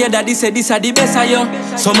 No one your daddy say this are the best of you.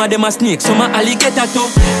 Some of them are snakes, some are alligator too.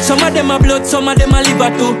 Some of them are blood, some of them are liver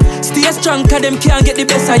too. Stay strong cause them can't get the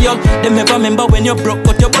best of you. Them never remember when you broke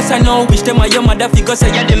but your boss I know. Wish them are your mother figure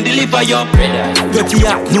say yeah them deliver you. Dirty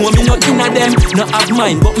yeah, no me not in of them. No have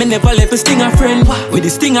mine but me never left a sting a friend. With the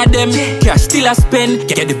sting of them, cash still a spend.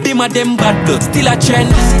 Get the beam of them bad blood still a trend.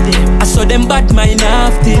 I saw them bad mind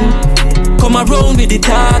often. Come around with the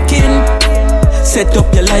talking. Set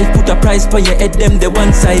up your life, put a price for your head, them the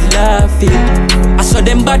one side laughing. I saw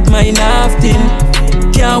them bad mind often.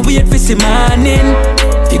 Can't wait for see morning.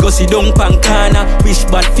 Fi go sit down pan corner. Wish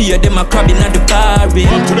bad fear them a crabbing at the barrel.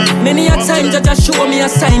 Many a times that just show me a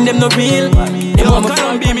sign them no real. Them want me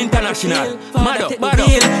from Beam International. Mad up.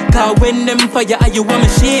 Cause when them fire you want me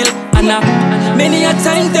shield. And many a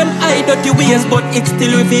time them hide dirty ways, but it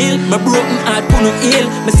still reveal. My broken heart couldn't heal.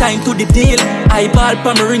 Me sign to the deal. I ball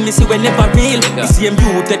pa me ring, me see when never real. The same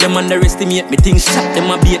youth that them underestimate me, things shot them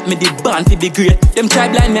a bait me the band to be great. Them try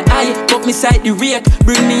blind me eye, but me sight the rake.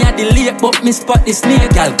 Bring me at the lake, but me spot the snake.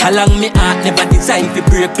 Gal along me heart, never designed to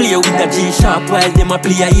break. Play with the G sharp while them a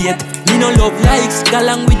play a 8. Me no love likes,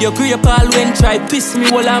 galang with your grape all when try piss me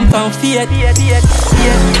while I'm found fear.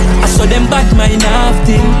 I saw them bad mind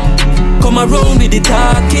thing. Come around with the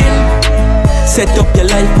talking. Set up your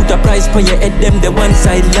life, put a price on your head, them the one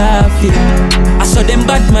side laughing. I saw them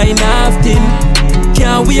bad mind thing.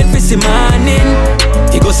 Can't wait for the morning.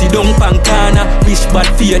 He go sit down pan corner. Wish bad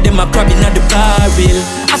fear, them a crabbing at the barrel.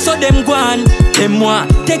 I saw them go on, them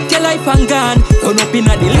want take your life and gone. Run up in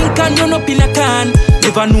a the Lincoln, run up in a can.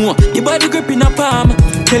 Never know, the body grip in a palm.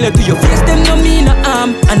 Tell you to your face, them no mean a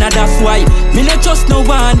arm. And that's why, me not trust no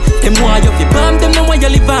one. Them want you fi palm, them no want you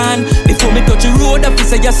live on. Before me touch the road, I fi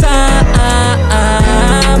say your son.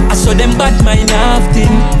 I saw them bad mind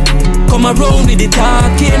thing. Come around with the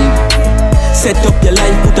talking. Set up your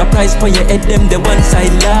life, put a price on your head, them the one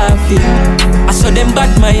side laughing. I saw them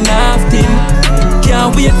bad mind thing.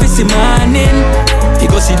 Can't wait for the morning. Fi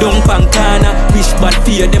go sit down pan corner. Wish bad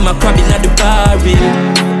fear, them a crabbing at the barrel.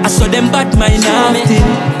 I saw them bad mind thing.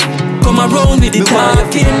 Come around with the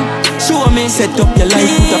talking. Show me, set up your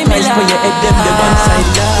life, put a price on your head, them the one side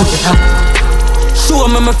laughing. Show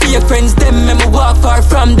me my fake friends, them, me walk far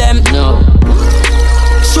from them. No.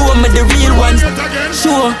 Show me the real ones.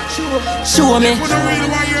 Show me.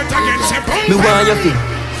 Me want you feel.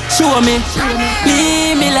 Show me.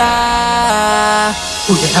 Leave me la.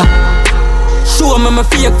 Show me my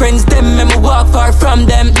fake friends, them, me walk far from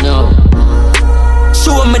them. No.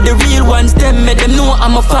 Show me the real ones, them, me them know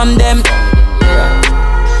I'm a fan them.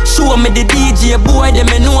 Show me the DJ boy, them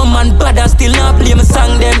me know man bad and still not play my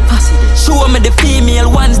song them. Show me the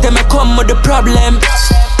female ones, them me come with the problem.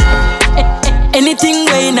 Anything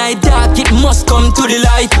when I dark, it must come to the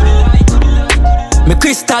light. My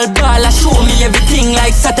crystal ball, I show me everything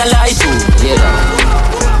like satellite.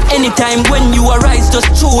 Anytime when you arise, just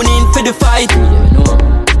tune in for the fight.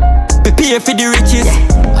 Prepare for the riches,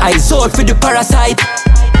 eyes out for the parasite.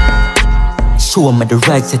 Show me the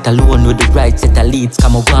right set alone with the right set of leads.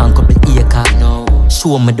 Come a one couple acre.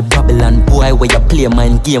 Show me the Babylon boy where you play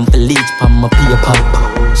mind game for leads from my paper.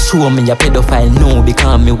 Show me your pedophile no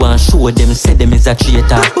because me want show them say them is a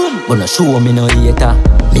traitor. But no show me no hater.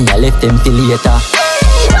 Me I left them till later.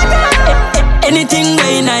 Anything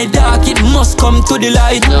when I dark it must come to the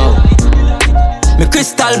light. No. Me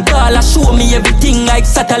crystal ball I show me everything like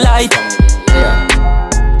satellite.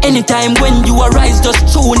 Anytime when you arise just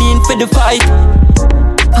tune in for the fight.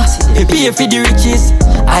 Prepare for the riches,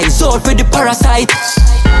 eyes out for the parasite.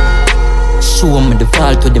 Show me the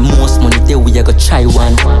fall to the most money there we go try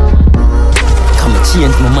one. Come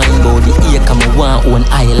change my mind about the ear come want own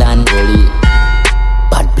island.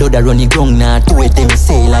 Bad blood a run the ground now do it them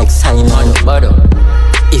say like Simon.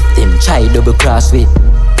 If them try double cross with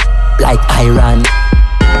like iron.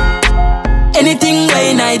 Anything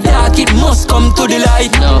when I dark it must come to the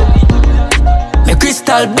light. No. My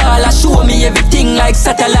crystal ball I show me everything like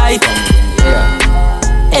satellite.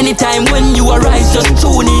 Anytime when you arise just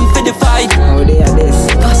tune in for the fight.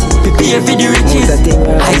 Prepare for the riches,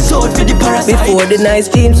 eyes out for the parasite. Before the night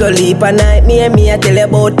stream so leap a night. Me I tell you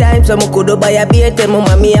about time. So I could buy a beer. Tell my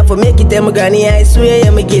mommy I for make it. Tell my granny I swear.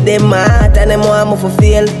 Yeah, me give them my heart and them want me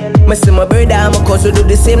fulfill. Me see my brother and my cousin do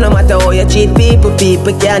the same. No matter how you cheat people,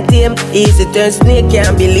 people can't tame. Easy turn snake,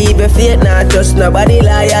 can't believe your fate. Not trust nobody,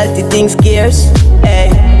 loyalty things scarce. Hey.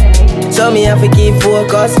 So me have to keep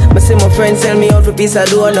focus. Me see my friends sell me out for piece of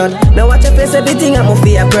donut. Now watch your face, everything I'm for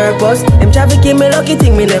a purpose. Them traffic keep me lucky,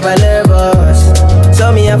 think me never nervous.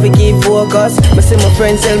 So me have to keep focus. Me see my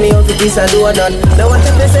friends sell me out for piece of donut. Now watch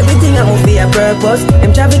your face, everything I'm for a purpose.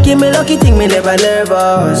 Them traffic keep me lucky, think me never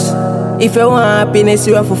nervous. If you want happiness,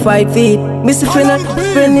 you have to fight for it. Mr.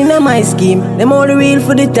 Friend in my scheme. Them only real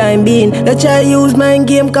for the time being. They try use mind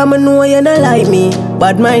game, come and know you don't like me.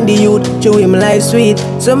 Bad mind the youth, show him life sweet.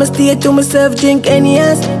 So me stay to myself, drink any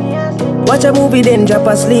ass. Watch a movie then drop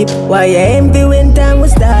asleep. Why you envy when time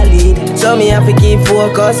was start lead? So me have to keep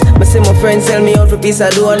focus. Me see my friends sell me out for piece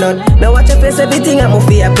of donut. Now watch a face, everything I'm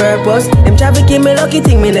for a purpose. Them traffic keep me lucky,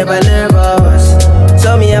 think me never nervous.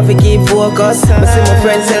 so me have to keep focus. I see my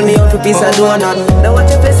friends tell me how to piece a donut. Now watch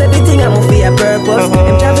your face, everything I'm for your purpose.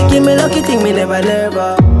 Them try to give me lucky thing, me never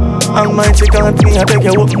nervous. Almighty God, me I beg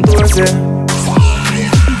you open doors, yeah.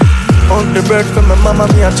 On the bird from my mama,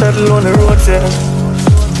 me I travel on the roads, yeah.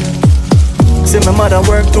 See my mother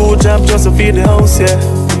work 2 jobs just to feed the house, yeah.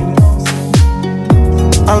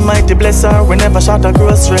 Almighty bless her, we never shot a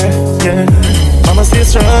grocery, yeah. Mama stay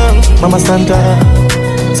strong, mama stand up.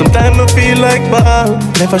 Sometimes I feel like bad,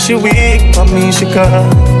 never she weak, for me she calm.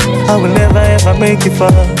 I will never ever make it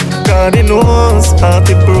far, God he knows how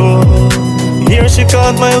to grow. Here she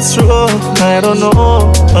caught my stroke, I don't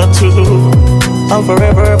know what to do. I'll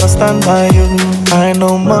forever ever stand by you. I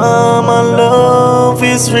know mama love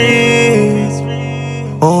is real,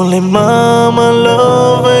 only mama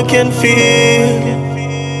love I can feel.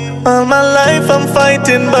 All my life I'm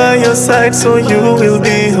fighting by your side, so you will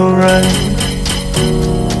be alright.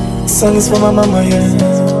 Song is for my mama, yeah.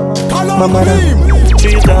 My mother.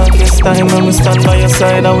 3 darkest time when we stand by your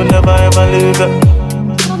side, I will never ever leave you.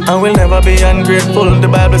 I will never be ungrateful. The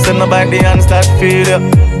Bible said no bite the hands that feed you.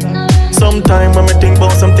 Sometime when me think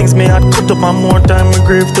about some things me had cut up and more time me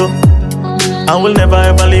grieve too. I will never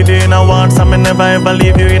ever leave you in a wants, and me never ever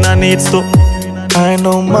leave you in a needs too. I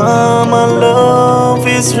know mama love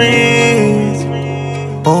is real,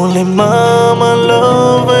 only mama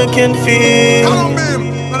love I can feel.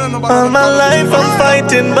 All my life I'm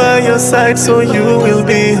fighting by your side, so you will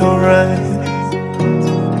be alright.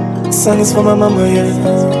 Song is for my mama, yeah.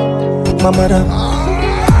 My mother.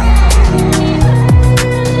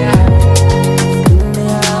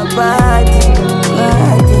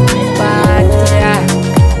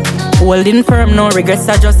 Holding firm, no regrets,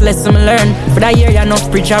 I just lesson learn. For that year, you enough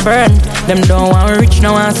preach a burn. Them don't want rich,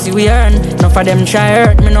 no want see we earn. Enough of them try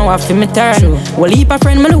hurt, me know I feel me turn. Well, heap a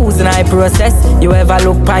friend me lose in I process. You ever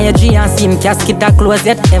look on your G and see him casket a close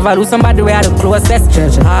yet? Ever lose somebody where I the closest?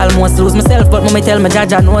 I almost lose myself, but mommy tell me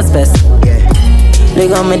Jaja knows best.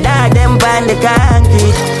 Look on me dog, them pan the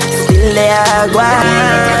concrete. Still there, go on.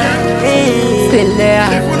 Still there.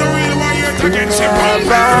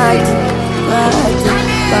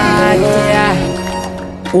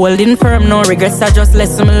 Holding firm, no regrets, I just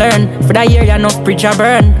lesson learn. For that year, you enough preach a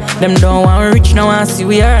burn. Them don't want rich, no want see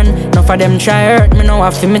we earn. Enough of them try hurt, me know I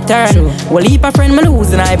feel me turn. Well, heap a friend me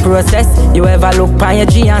lose in I process. You ever look on your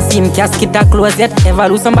G and see him casket a close yet? Ever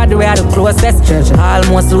lose somebody where I the closest? I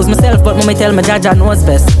almost lose myself, but mommy tell me Jaja knows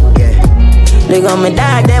best. Look on me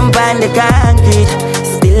dog, them pan the concrete.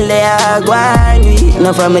 Still there, go on with.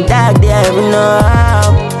 Enough of me dog, they ever know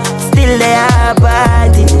how. Still they are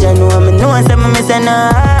party. You know me know some me say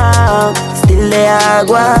no. Still they are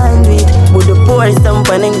going with. But the poor stump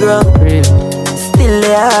on the ground. Still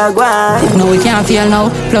they are going. No, we can't feel now.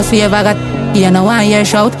 Plus we ever got here no 1 year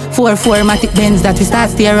shout. 4 4matic Benz that we start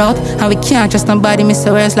steer out. And we can't trust nobody,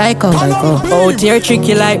 Mr. Where's like us. Out here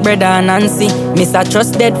tricky like brother and Nancy. Mr.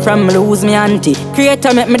 Trust dead from lose me auntie.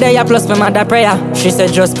 Creator make me there plus my mother prayer. She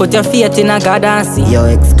said just put your faith in a God and see. Yo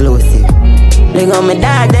exclusive. Look on me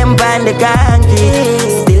dog, them pan the concrete.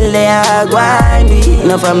 Still they are going with.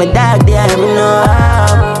 Enough of me dog, they ever know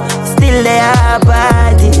how. Still they are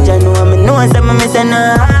party. You know me know some me say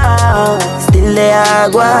no. Still they are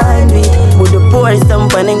going with. But the poor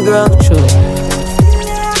stump on the ground.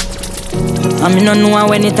 I me no know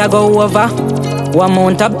when it a go over. One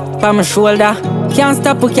mount up on my shoulder. Can't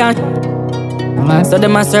stop, we can't. So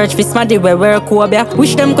them a search for smarty where work over.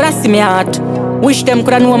 Wish them coulda see me heart. Wish them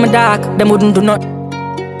coulda know me dark. Them wouldn't do not.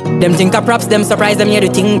 Them think I props, them surprise, them hear the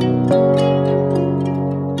thing.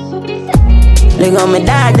 Look on me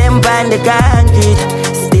dog, them pan the concrete.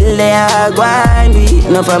 Still they are going with.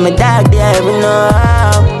 Enough of me dog, they ever know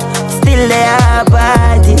how. Still they are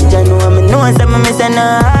party. You know me know some me say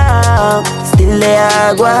no. Still they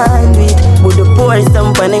are going with. But the poor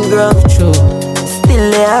stump on the ground. Still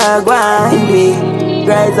they are going with.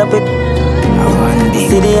 Rise up it.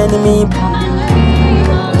 See the enemy.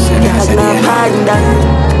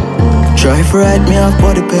 Try for ride me off,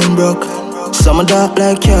 body pen broke. Some dark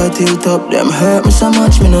like your tilt up. Them hurt me so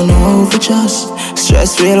much, me no know how to trust.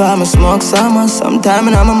 Stress real, I'm a smoke summer. Sometime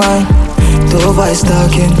in my mind. Two voice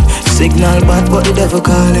talking. Signal bad, but the devil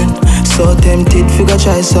calling. So tempted, figure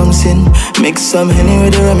try something. Mix some Henny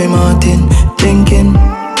with the Remy Martin. Thinking.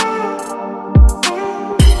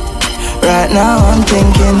 Right now I'm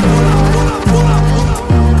thinking.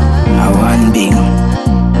 I want big.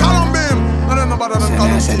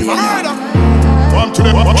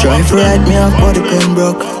 Try to ride me off, body pen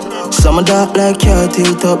broke. Some dark like your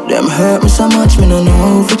tilt up. Them hurt me so much, me no know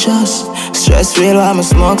how to trust. Stress real, I'm a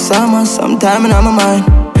smoke summer. Sometime in my mind.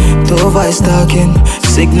 Two voice talking.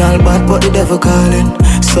 Signal bad but the devil calling.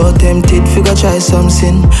 So tempted figure try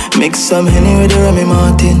something. Mix some Henny with the Remy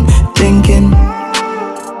Martin. Thinking.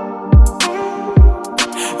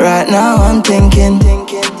 Right now I'm thinking.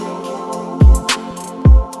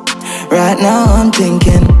 Right now I'm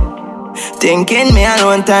thinking. Thinking me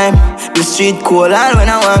alone time. The street cold all when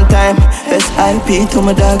I want time. SIP to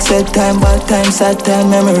my dog said time. Bad time, sad time,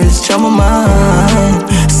 memories show my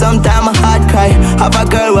mind. Sometime a heart cry. Have a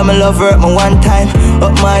girl when my love hurt me one time.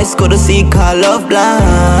 Up my eyes go to see call love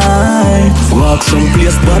blind. Walk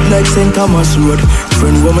someplace bad like St. Thomas Road.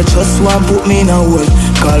 Friend when me just want put me in a hole.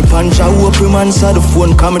 Call Pancha hope him answer the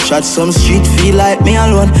phone. Come and chat some street feel like me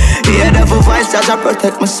alone. Yeah, devil voice that I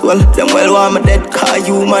protect my soul. Them well want me dead car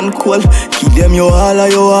human cold. Keep them your all of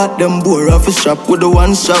your heart. Them bore off a strap with the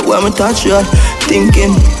one shot when me touch you.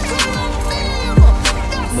 Thinking.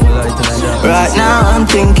 Right now I'm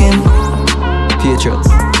thinking. Patriots.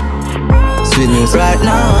 Sweet music. Right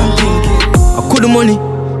now I'm thinking. I could the money,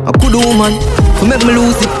 I could the woman. To make me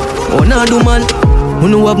lose it, oh nah do man. Who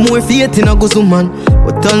know have more faith in a go man.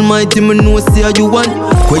 But almighty me know say you want.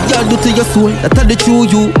 What you do to your soul, that are the true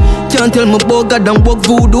you. Can't tell me about God and work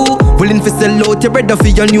voodoo. Willing to sell out your brother for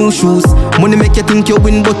your new shoes. Money make you think you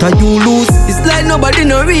win but you lose. It's like nobody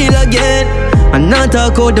no real again. And not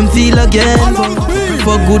talk how them feel again.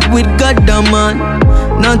 For good with God damn man.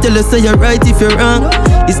 Now tell us say you're right if you're wrong.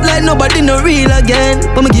 It's like nobody no real again.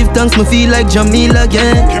 But me give thanks me feel like Jamil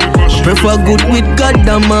again. Prefer good with God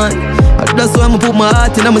damn man. That's why I'ma put my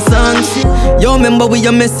heart in my songs. Yo, remember we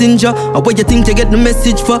a messenger. Or what you think you get the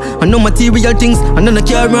message for? I know material things, and then I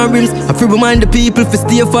carry on rims. I feel remind the people to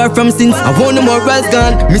stay far from sins. I want the morals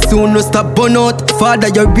gone, me soon no stop burn out. Father,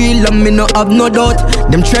 you're real and me no have no doubt.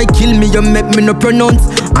 Them try kill me, you make me no pronounce.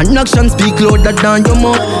 And action speak louder than your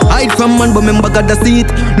mouth. Hide from man, but remember God see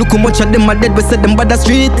it. Look how much of them are dead, but said them by the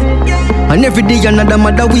street. And every day another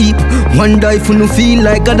mother weep. Wonder if you no feel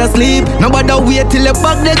like God asleep. Nobody wait till you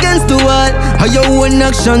back against the wall. How your own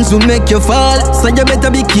actions will make you fall. So you better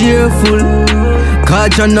be careful.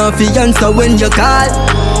 Cause you're not fi answer when you call.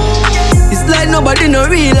 It's like nobody no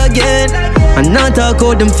real again. And not talk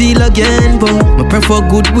how them feel again. But I prefer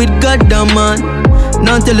good with God damn man.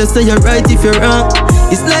 Not tell you say you're right if you're wrong.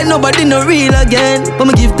 It's like nobody no real again. But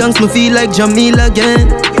me give thanks me feel like Jamil again.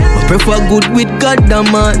 I prefer good with God damn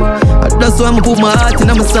man. That's why I'ma put my heart in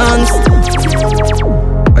my songs.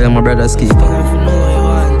 I am my brother's keeper.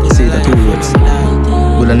 See the two roads,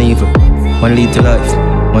 good and evil. One lead to life,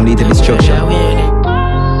 one lead to destruction.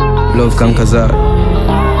 Love conquers all.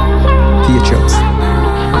 Patriots.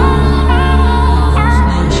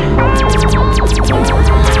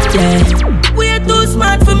 Yeah. We're too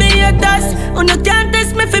smart for me haters. Oh no can't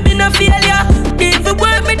test me for being a failure. Even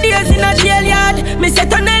work me days in a jail yard. Me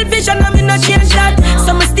set on L vision and me no change that.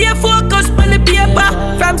 So me stay focused on the paper.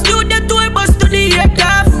 From studio tour bus to the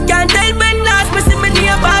aircraft. Can't tell when last me see me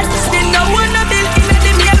neighbors. Still no one a built in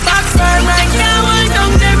the mailbox. I'm like yeah, well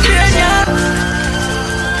down them brain yeah.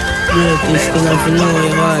 Yeah, this thing I feel know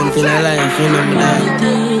you want in a life, you know me that.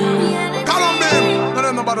 Calum Beam, no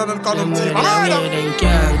them better than Calum team.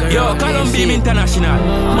 Yo, Calum Beam International.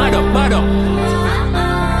 Mad up, mad up.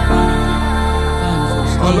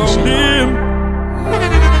 Calum Beam.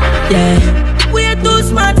 Yeah. We're too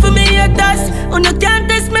smart for me haters. Oh no can't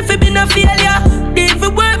test me for being a failure.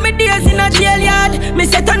 Even work me days in a jail yard. Me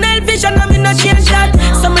set on L vision and me no change that.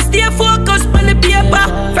 So me stay focused on the paper.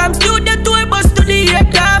 From studio tour bus to the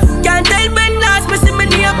aircraft. Can't tell when last me see me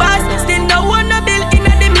neighbors. Still no one a bill in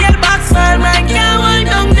the mailbox. All my can't hold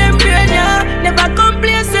down them brain yeah. Never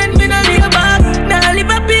complacent me no labor. Now live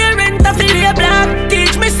a parent of the black.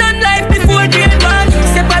 Teach me son life before grade 1.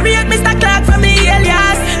 Separate Mr. Clark from me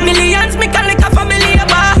alias. Millions me can like a family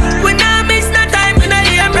labor. When I miss no time when I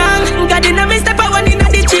hear wrong. God in a me step one in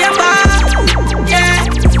the chamber. Yeah.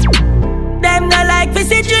 Them not like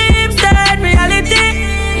visit dreams, turn reality.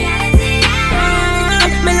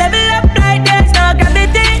 Me level up like there's no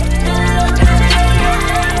gravity.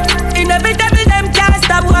 Inevitable them can't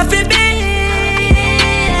stop what we be.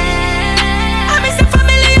 I miss a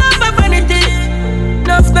family over vanity.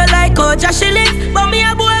 No feel like oh Josh live. But me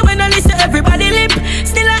a boy when I listen everybody lip.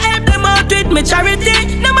 Still I help them out with me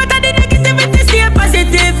charity. No matter the negativity, stay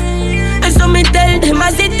positive. And so me tell them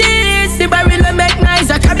as it is. The barrel will make nice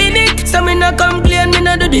a cabinet. So me no complain, me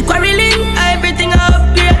no do the quarreling. Everything I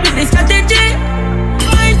upgrade with the strategy.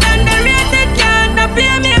 Mind underrated, can't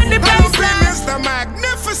appear me on the price. Mr.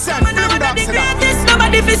 Magnificent, nobody the greatest,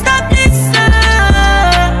 nobody fi stop this.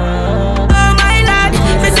 Oh my lord,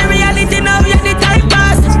 this is reality now, yeah the time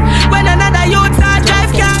pass. When another youth start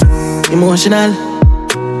drive car. Emotional.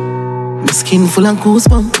 My skin full of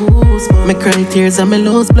goosebumps. Me cry tears and me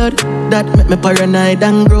lose blood. That make me paranoid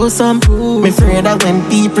and grow some. Me afraid that when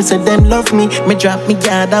people say them love me, me drop me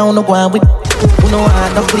guard down no go on with. Who know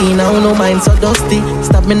how to clean, who know mind so dusty.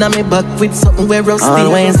 Stab me on me back with something where rusty.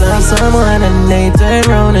 Always love someone and they turn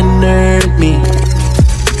round and hurt me.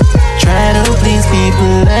 Try to please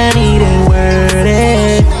people that need a word,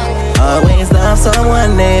 eh. Always love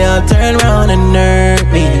someone, they all turn round and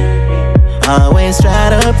hurt me. Always try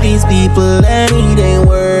to please people that need a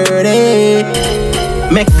word, eh.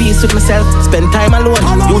 Make peace with myself, spend time alone.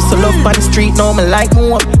 Used to love on the street, now me like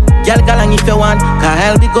more. Y'all galang if you want, cause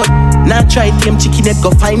I'll be good. Now try team chicken head,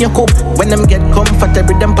 go find your cook. When them get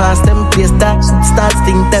comfortable, them pass them place that start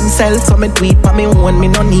think themselves. So me do it for me own, me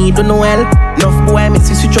no need no help. Enough boy, me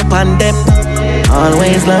see switch up on them.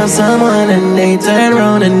 Always love someone and they turn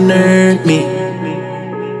around and hurt me.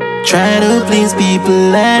 Try to please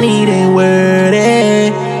people, I need a word,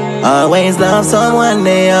 eh. Always love someone,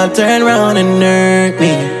 they all turn around and hurt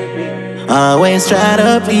me. Always try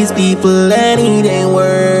to please people, I need a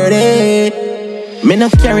word, eh. Me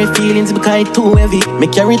not carry feelings because it's too heavy. Me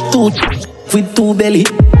carry two with two belly.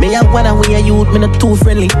 Me have one away a youth, me not too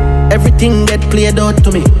friendly. Everything get played out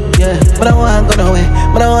to me, yeah. But I want to go away,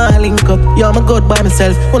 but I want to link up. Yo, I'm good by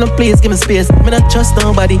myself, wanna please give me space. Me not trust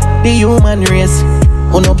nobody, the human race.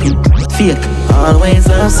 Oh no, fake. Always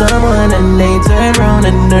love someone and they turn around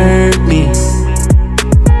and hurt me.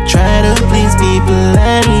 Try to please people,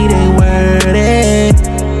 I need a word, eh.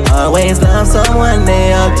 Always love someone,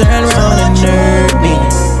 they all turn around and hurt me.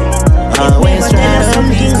 Always try to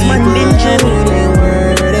please people, I need a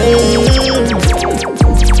word, eh.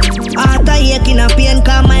 After aching and pain,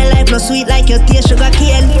 cause my life no sweet like your tear sugar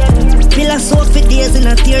cane. Feel a soul for days in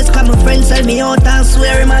a tears, cause my friends sell me out and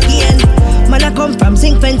swear him again. Man, I come from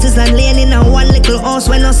zinc fences and lane in a one little house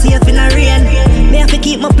when I'm safe in a rain. Me have to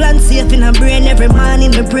keep my plan safe in a brain. Every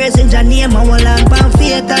morning me praising your name. I want long pan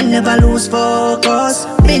faith and never lose focus.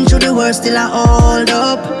 Been through the worst, still I hold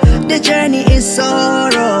up. The journey is so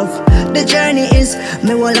rough. The journey is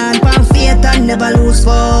me hold on pan faith and never lose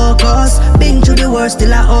focus. Been through the worst,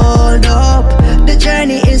 still I hold up. The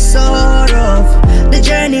journey is so rough. The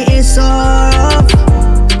journey is so rough.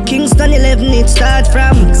 Kingston 11 it start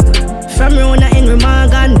from Rona Henry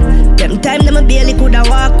Morgan. Them time them a barely coulda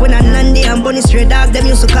walk when a Nandi and Bunny Stray Dog them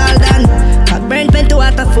used to call Dan. Cockburn went to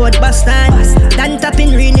Waterford Boston. Dan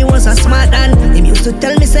Tapping really was a smart Dan. Him used to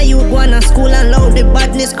tell me say you go to school and love the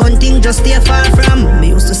badness continue just stay far from. Me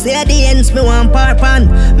used to say at the ends me want parp on.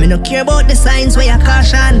 Me no care about the signs where you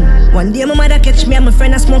caution. One day my mother catch me and my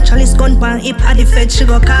friend a smoke chalice gun pan. Hip at the fed she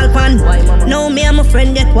go call pan. Now me and my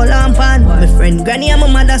friend get wall on pan. My friend granny and my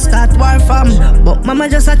mother start war from. But mama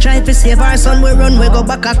just a try to save our son. We run, we go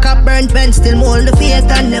back a cop burnt pen. Still mold the faith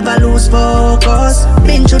and never lose focus.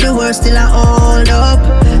 Been through the worst, still I hold up.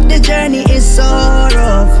 The journey is so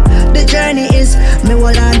rough. The journey is me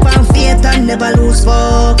hold on pan faith and never lose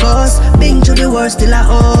focus. Been through the worst, still I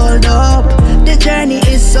hold up. The journey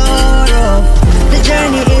is so rough. The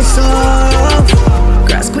journey is so rough.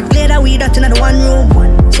 Grass quickly that we that in the one room.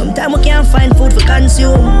 Sometimes we can't find food for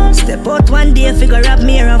consume. Step out one day, figure out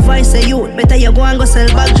me and voice say you better you go and go sell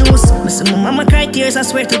bag juice. Me see my mama cry tears, I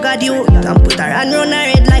swear to God you. And put her hand round her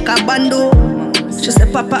head like a bando. She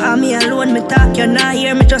say papa and me alone, me talk you not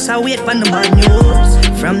hear me just a wait for the bad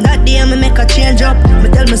news. From that day me make a change up. Me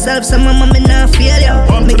tell myself say mama me not fail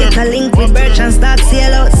you. Me get a link with Birch and start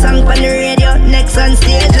sail out. Song on the radio, next on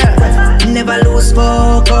stage. Never lose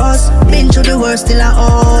focus. Been through the worst, still I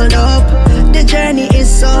hold up. The journey is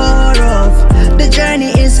so rough. The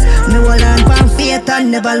journey is me hold on pan faith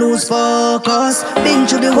and never lose focus. Been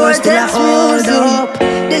through the worst, still I hold up.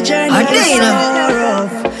 The journey is so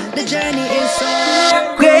rough. The journey is so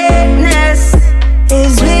rough. Greatness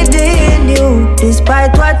is within you,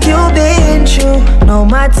 despite what you've been through. No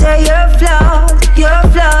matter your flaws,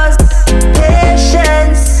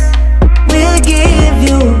 patience will give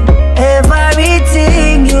you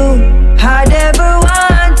everything you had ever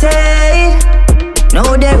wanted.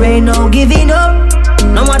 No, there ain't no giving up,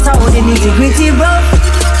 no matter how the nitty-gritty rough.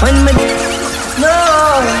 When me no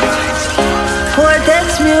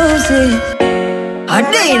Cortex music,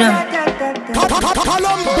 Adina.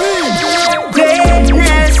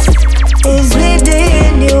 Greatness is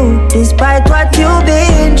within you, despite what you've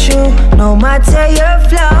been through. No matter your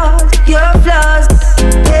flaws,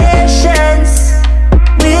 patience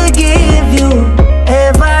will give you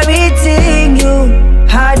everything you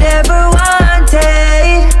had ever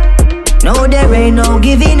wanted. No, there ain't no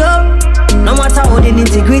giving up, no matter how the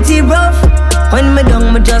nitty-gritty rough. When me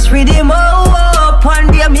done, me just read him up. One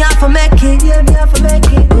day me have to make it.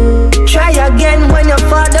 Try again when you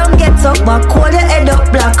fall down, get up. back, hold your head up,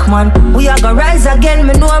 black man. We are gonna rise again,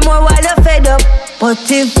 me know more while you're fed up. But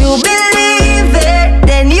if you believe it,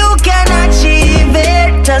 then you can achieve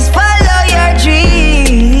it. Just follow your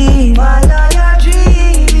dreams. Follow your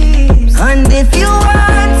dreams. And if you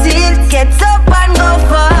want it, get up and go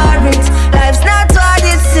for it. Life's not what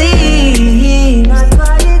it seems. Not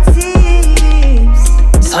what it seems.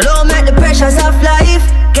 So don't make the pressures of life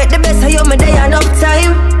get the best of you, me day enough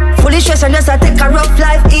time. Fully stressed and just I take a rough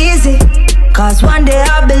life easy. Cause one day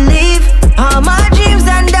I believe all my dreams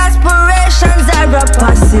and aspirations are a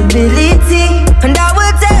possibility. And I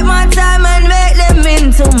will take my time and make them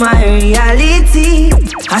into my reality.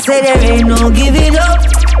 I say there ain't no giving up,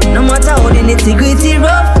 no matter how the nitty-gritty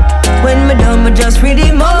rough. When me done, me just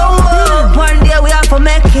ready more. One day we have to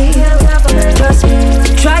make it. Just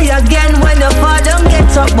try again when you fall down,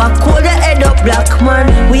 get up, back, hold your head up, black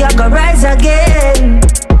man. We are gonna rise again.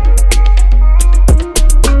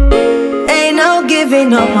 Ain't no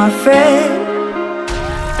giving up, my friend.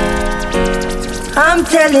 I'm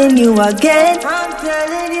telling you again. I'm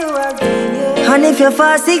telling you again, yeah. And if you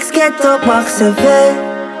fall 6, get up, back 7.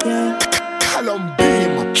 Yeah. Calum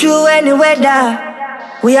beam. Through any weather,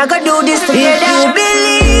 we are gonna do this together. If you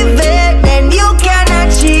believe it, then you can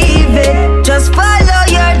achieve it. Just follow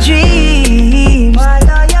your dreams.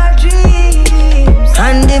 Follow your dreams.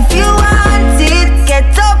 And if you want it,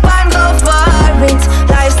 get up and go for it.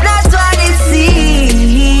 Life's not what it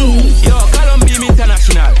seems. Yo, Calum Beam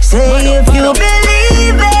International. Say if you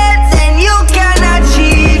believe it, then you can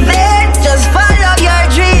achieve it. Just follow your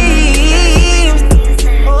dreams.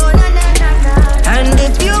 Oh, na, na, na, na. And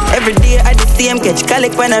if you every day I the same catch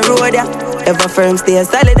calic when I road ya. Ever firm stay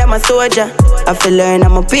solid, I'm a soldier. I feel learn,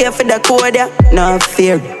 I'ma pay for the code ya. No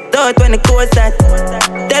fear, thought when the code start.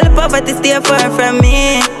 Tell poverty stay far from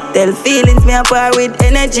me. Tell feelings me apart with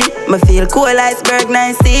energy. Me feel cool iceberg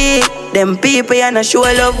nice see. Them people ya no show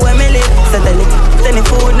love when me live. So tell the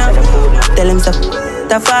food now. Tell him so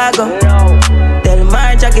Tafago. Tell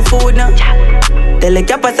Marge I give food now. Tell the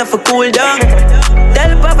capacity for cool down.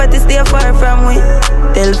 Tell poverty stay far from we.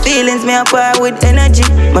 Tell feelings me apart with energy.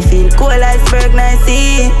 Me feel cool iceberg nice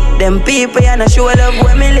see. Them people ya no show love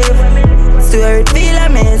when me live. Swear it feel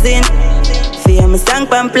amazing. Feel me song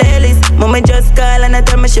pan playlist. Mama just call and I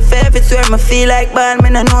tell me she favorite. Swear me feel like ball, me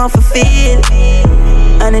no know how to feel.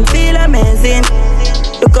 And it feel amazing.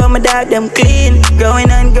 Look how my dog them clean.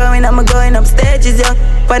 Growing and growing, I'm going up stages, yo.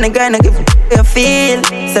 Pan the grind, I give a feel.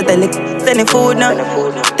 So tell it, send the food now.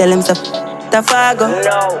 Tell him so Tafago.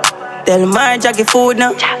 Tell Marge I give food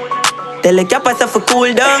now. Tell the capacity for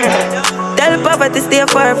cool down. Tell poverty stay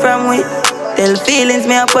far from we. Tell feelings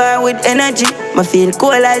me apart with energy. Me feel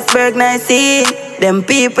cool iceberg nice see. Them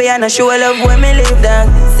people ya no show love when me live, dog.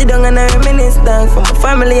 Sit down and I reminisce, dog. For my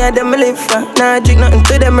family I them me live for. Nah, I drink nothing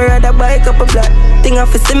to them, I rather buy a couple black. Thing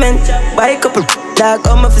off for cement, buy a couple dog.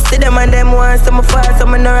 I'm off for see them and them want some fast. So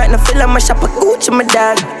me no right no feel I'm a shop a Gucci, my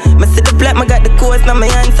dog. Me see the black, me got the coast, now my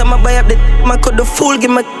hands. So me buy up the I could the fool,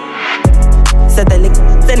 give me. So tell it,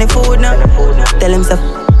 send the food now. Tell him so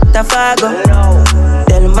Tafago.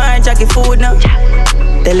 Tell Marge I give food now.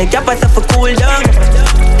 Tell the capacity for cool down.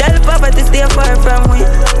 Tell poverty stay far from we.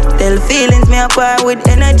 Tell feelings me apart with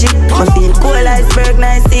energy. Me feel cool iceberg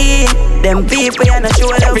nice see. Them people ya no show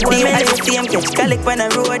love every day. I just see him catch calic when I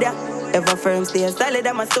road ya. Ever firm stay solid,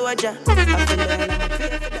 I'm a soldier. I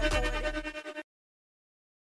feel like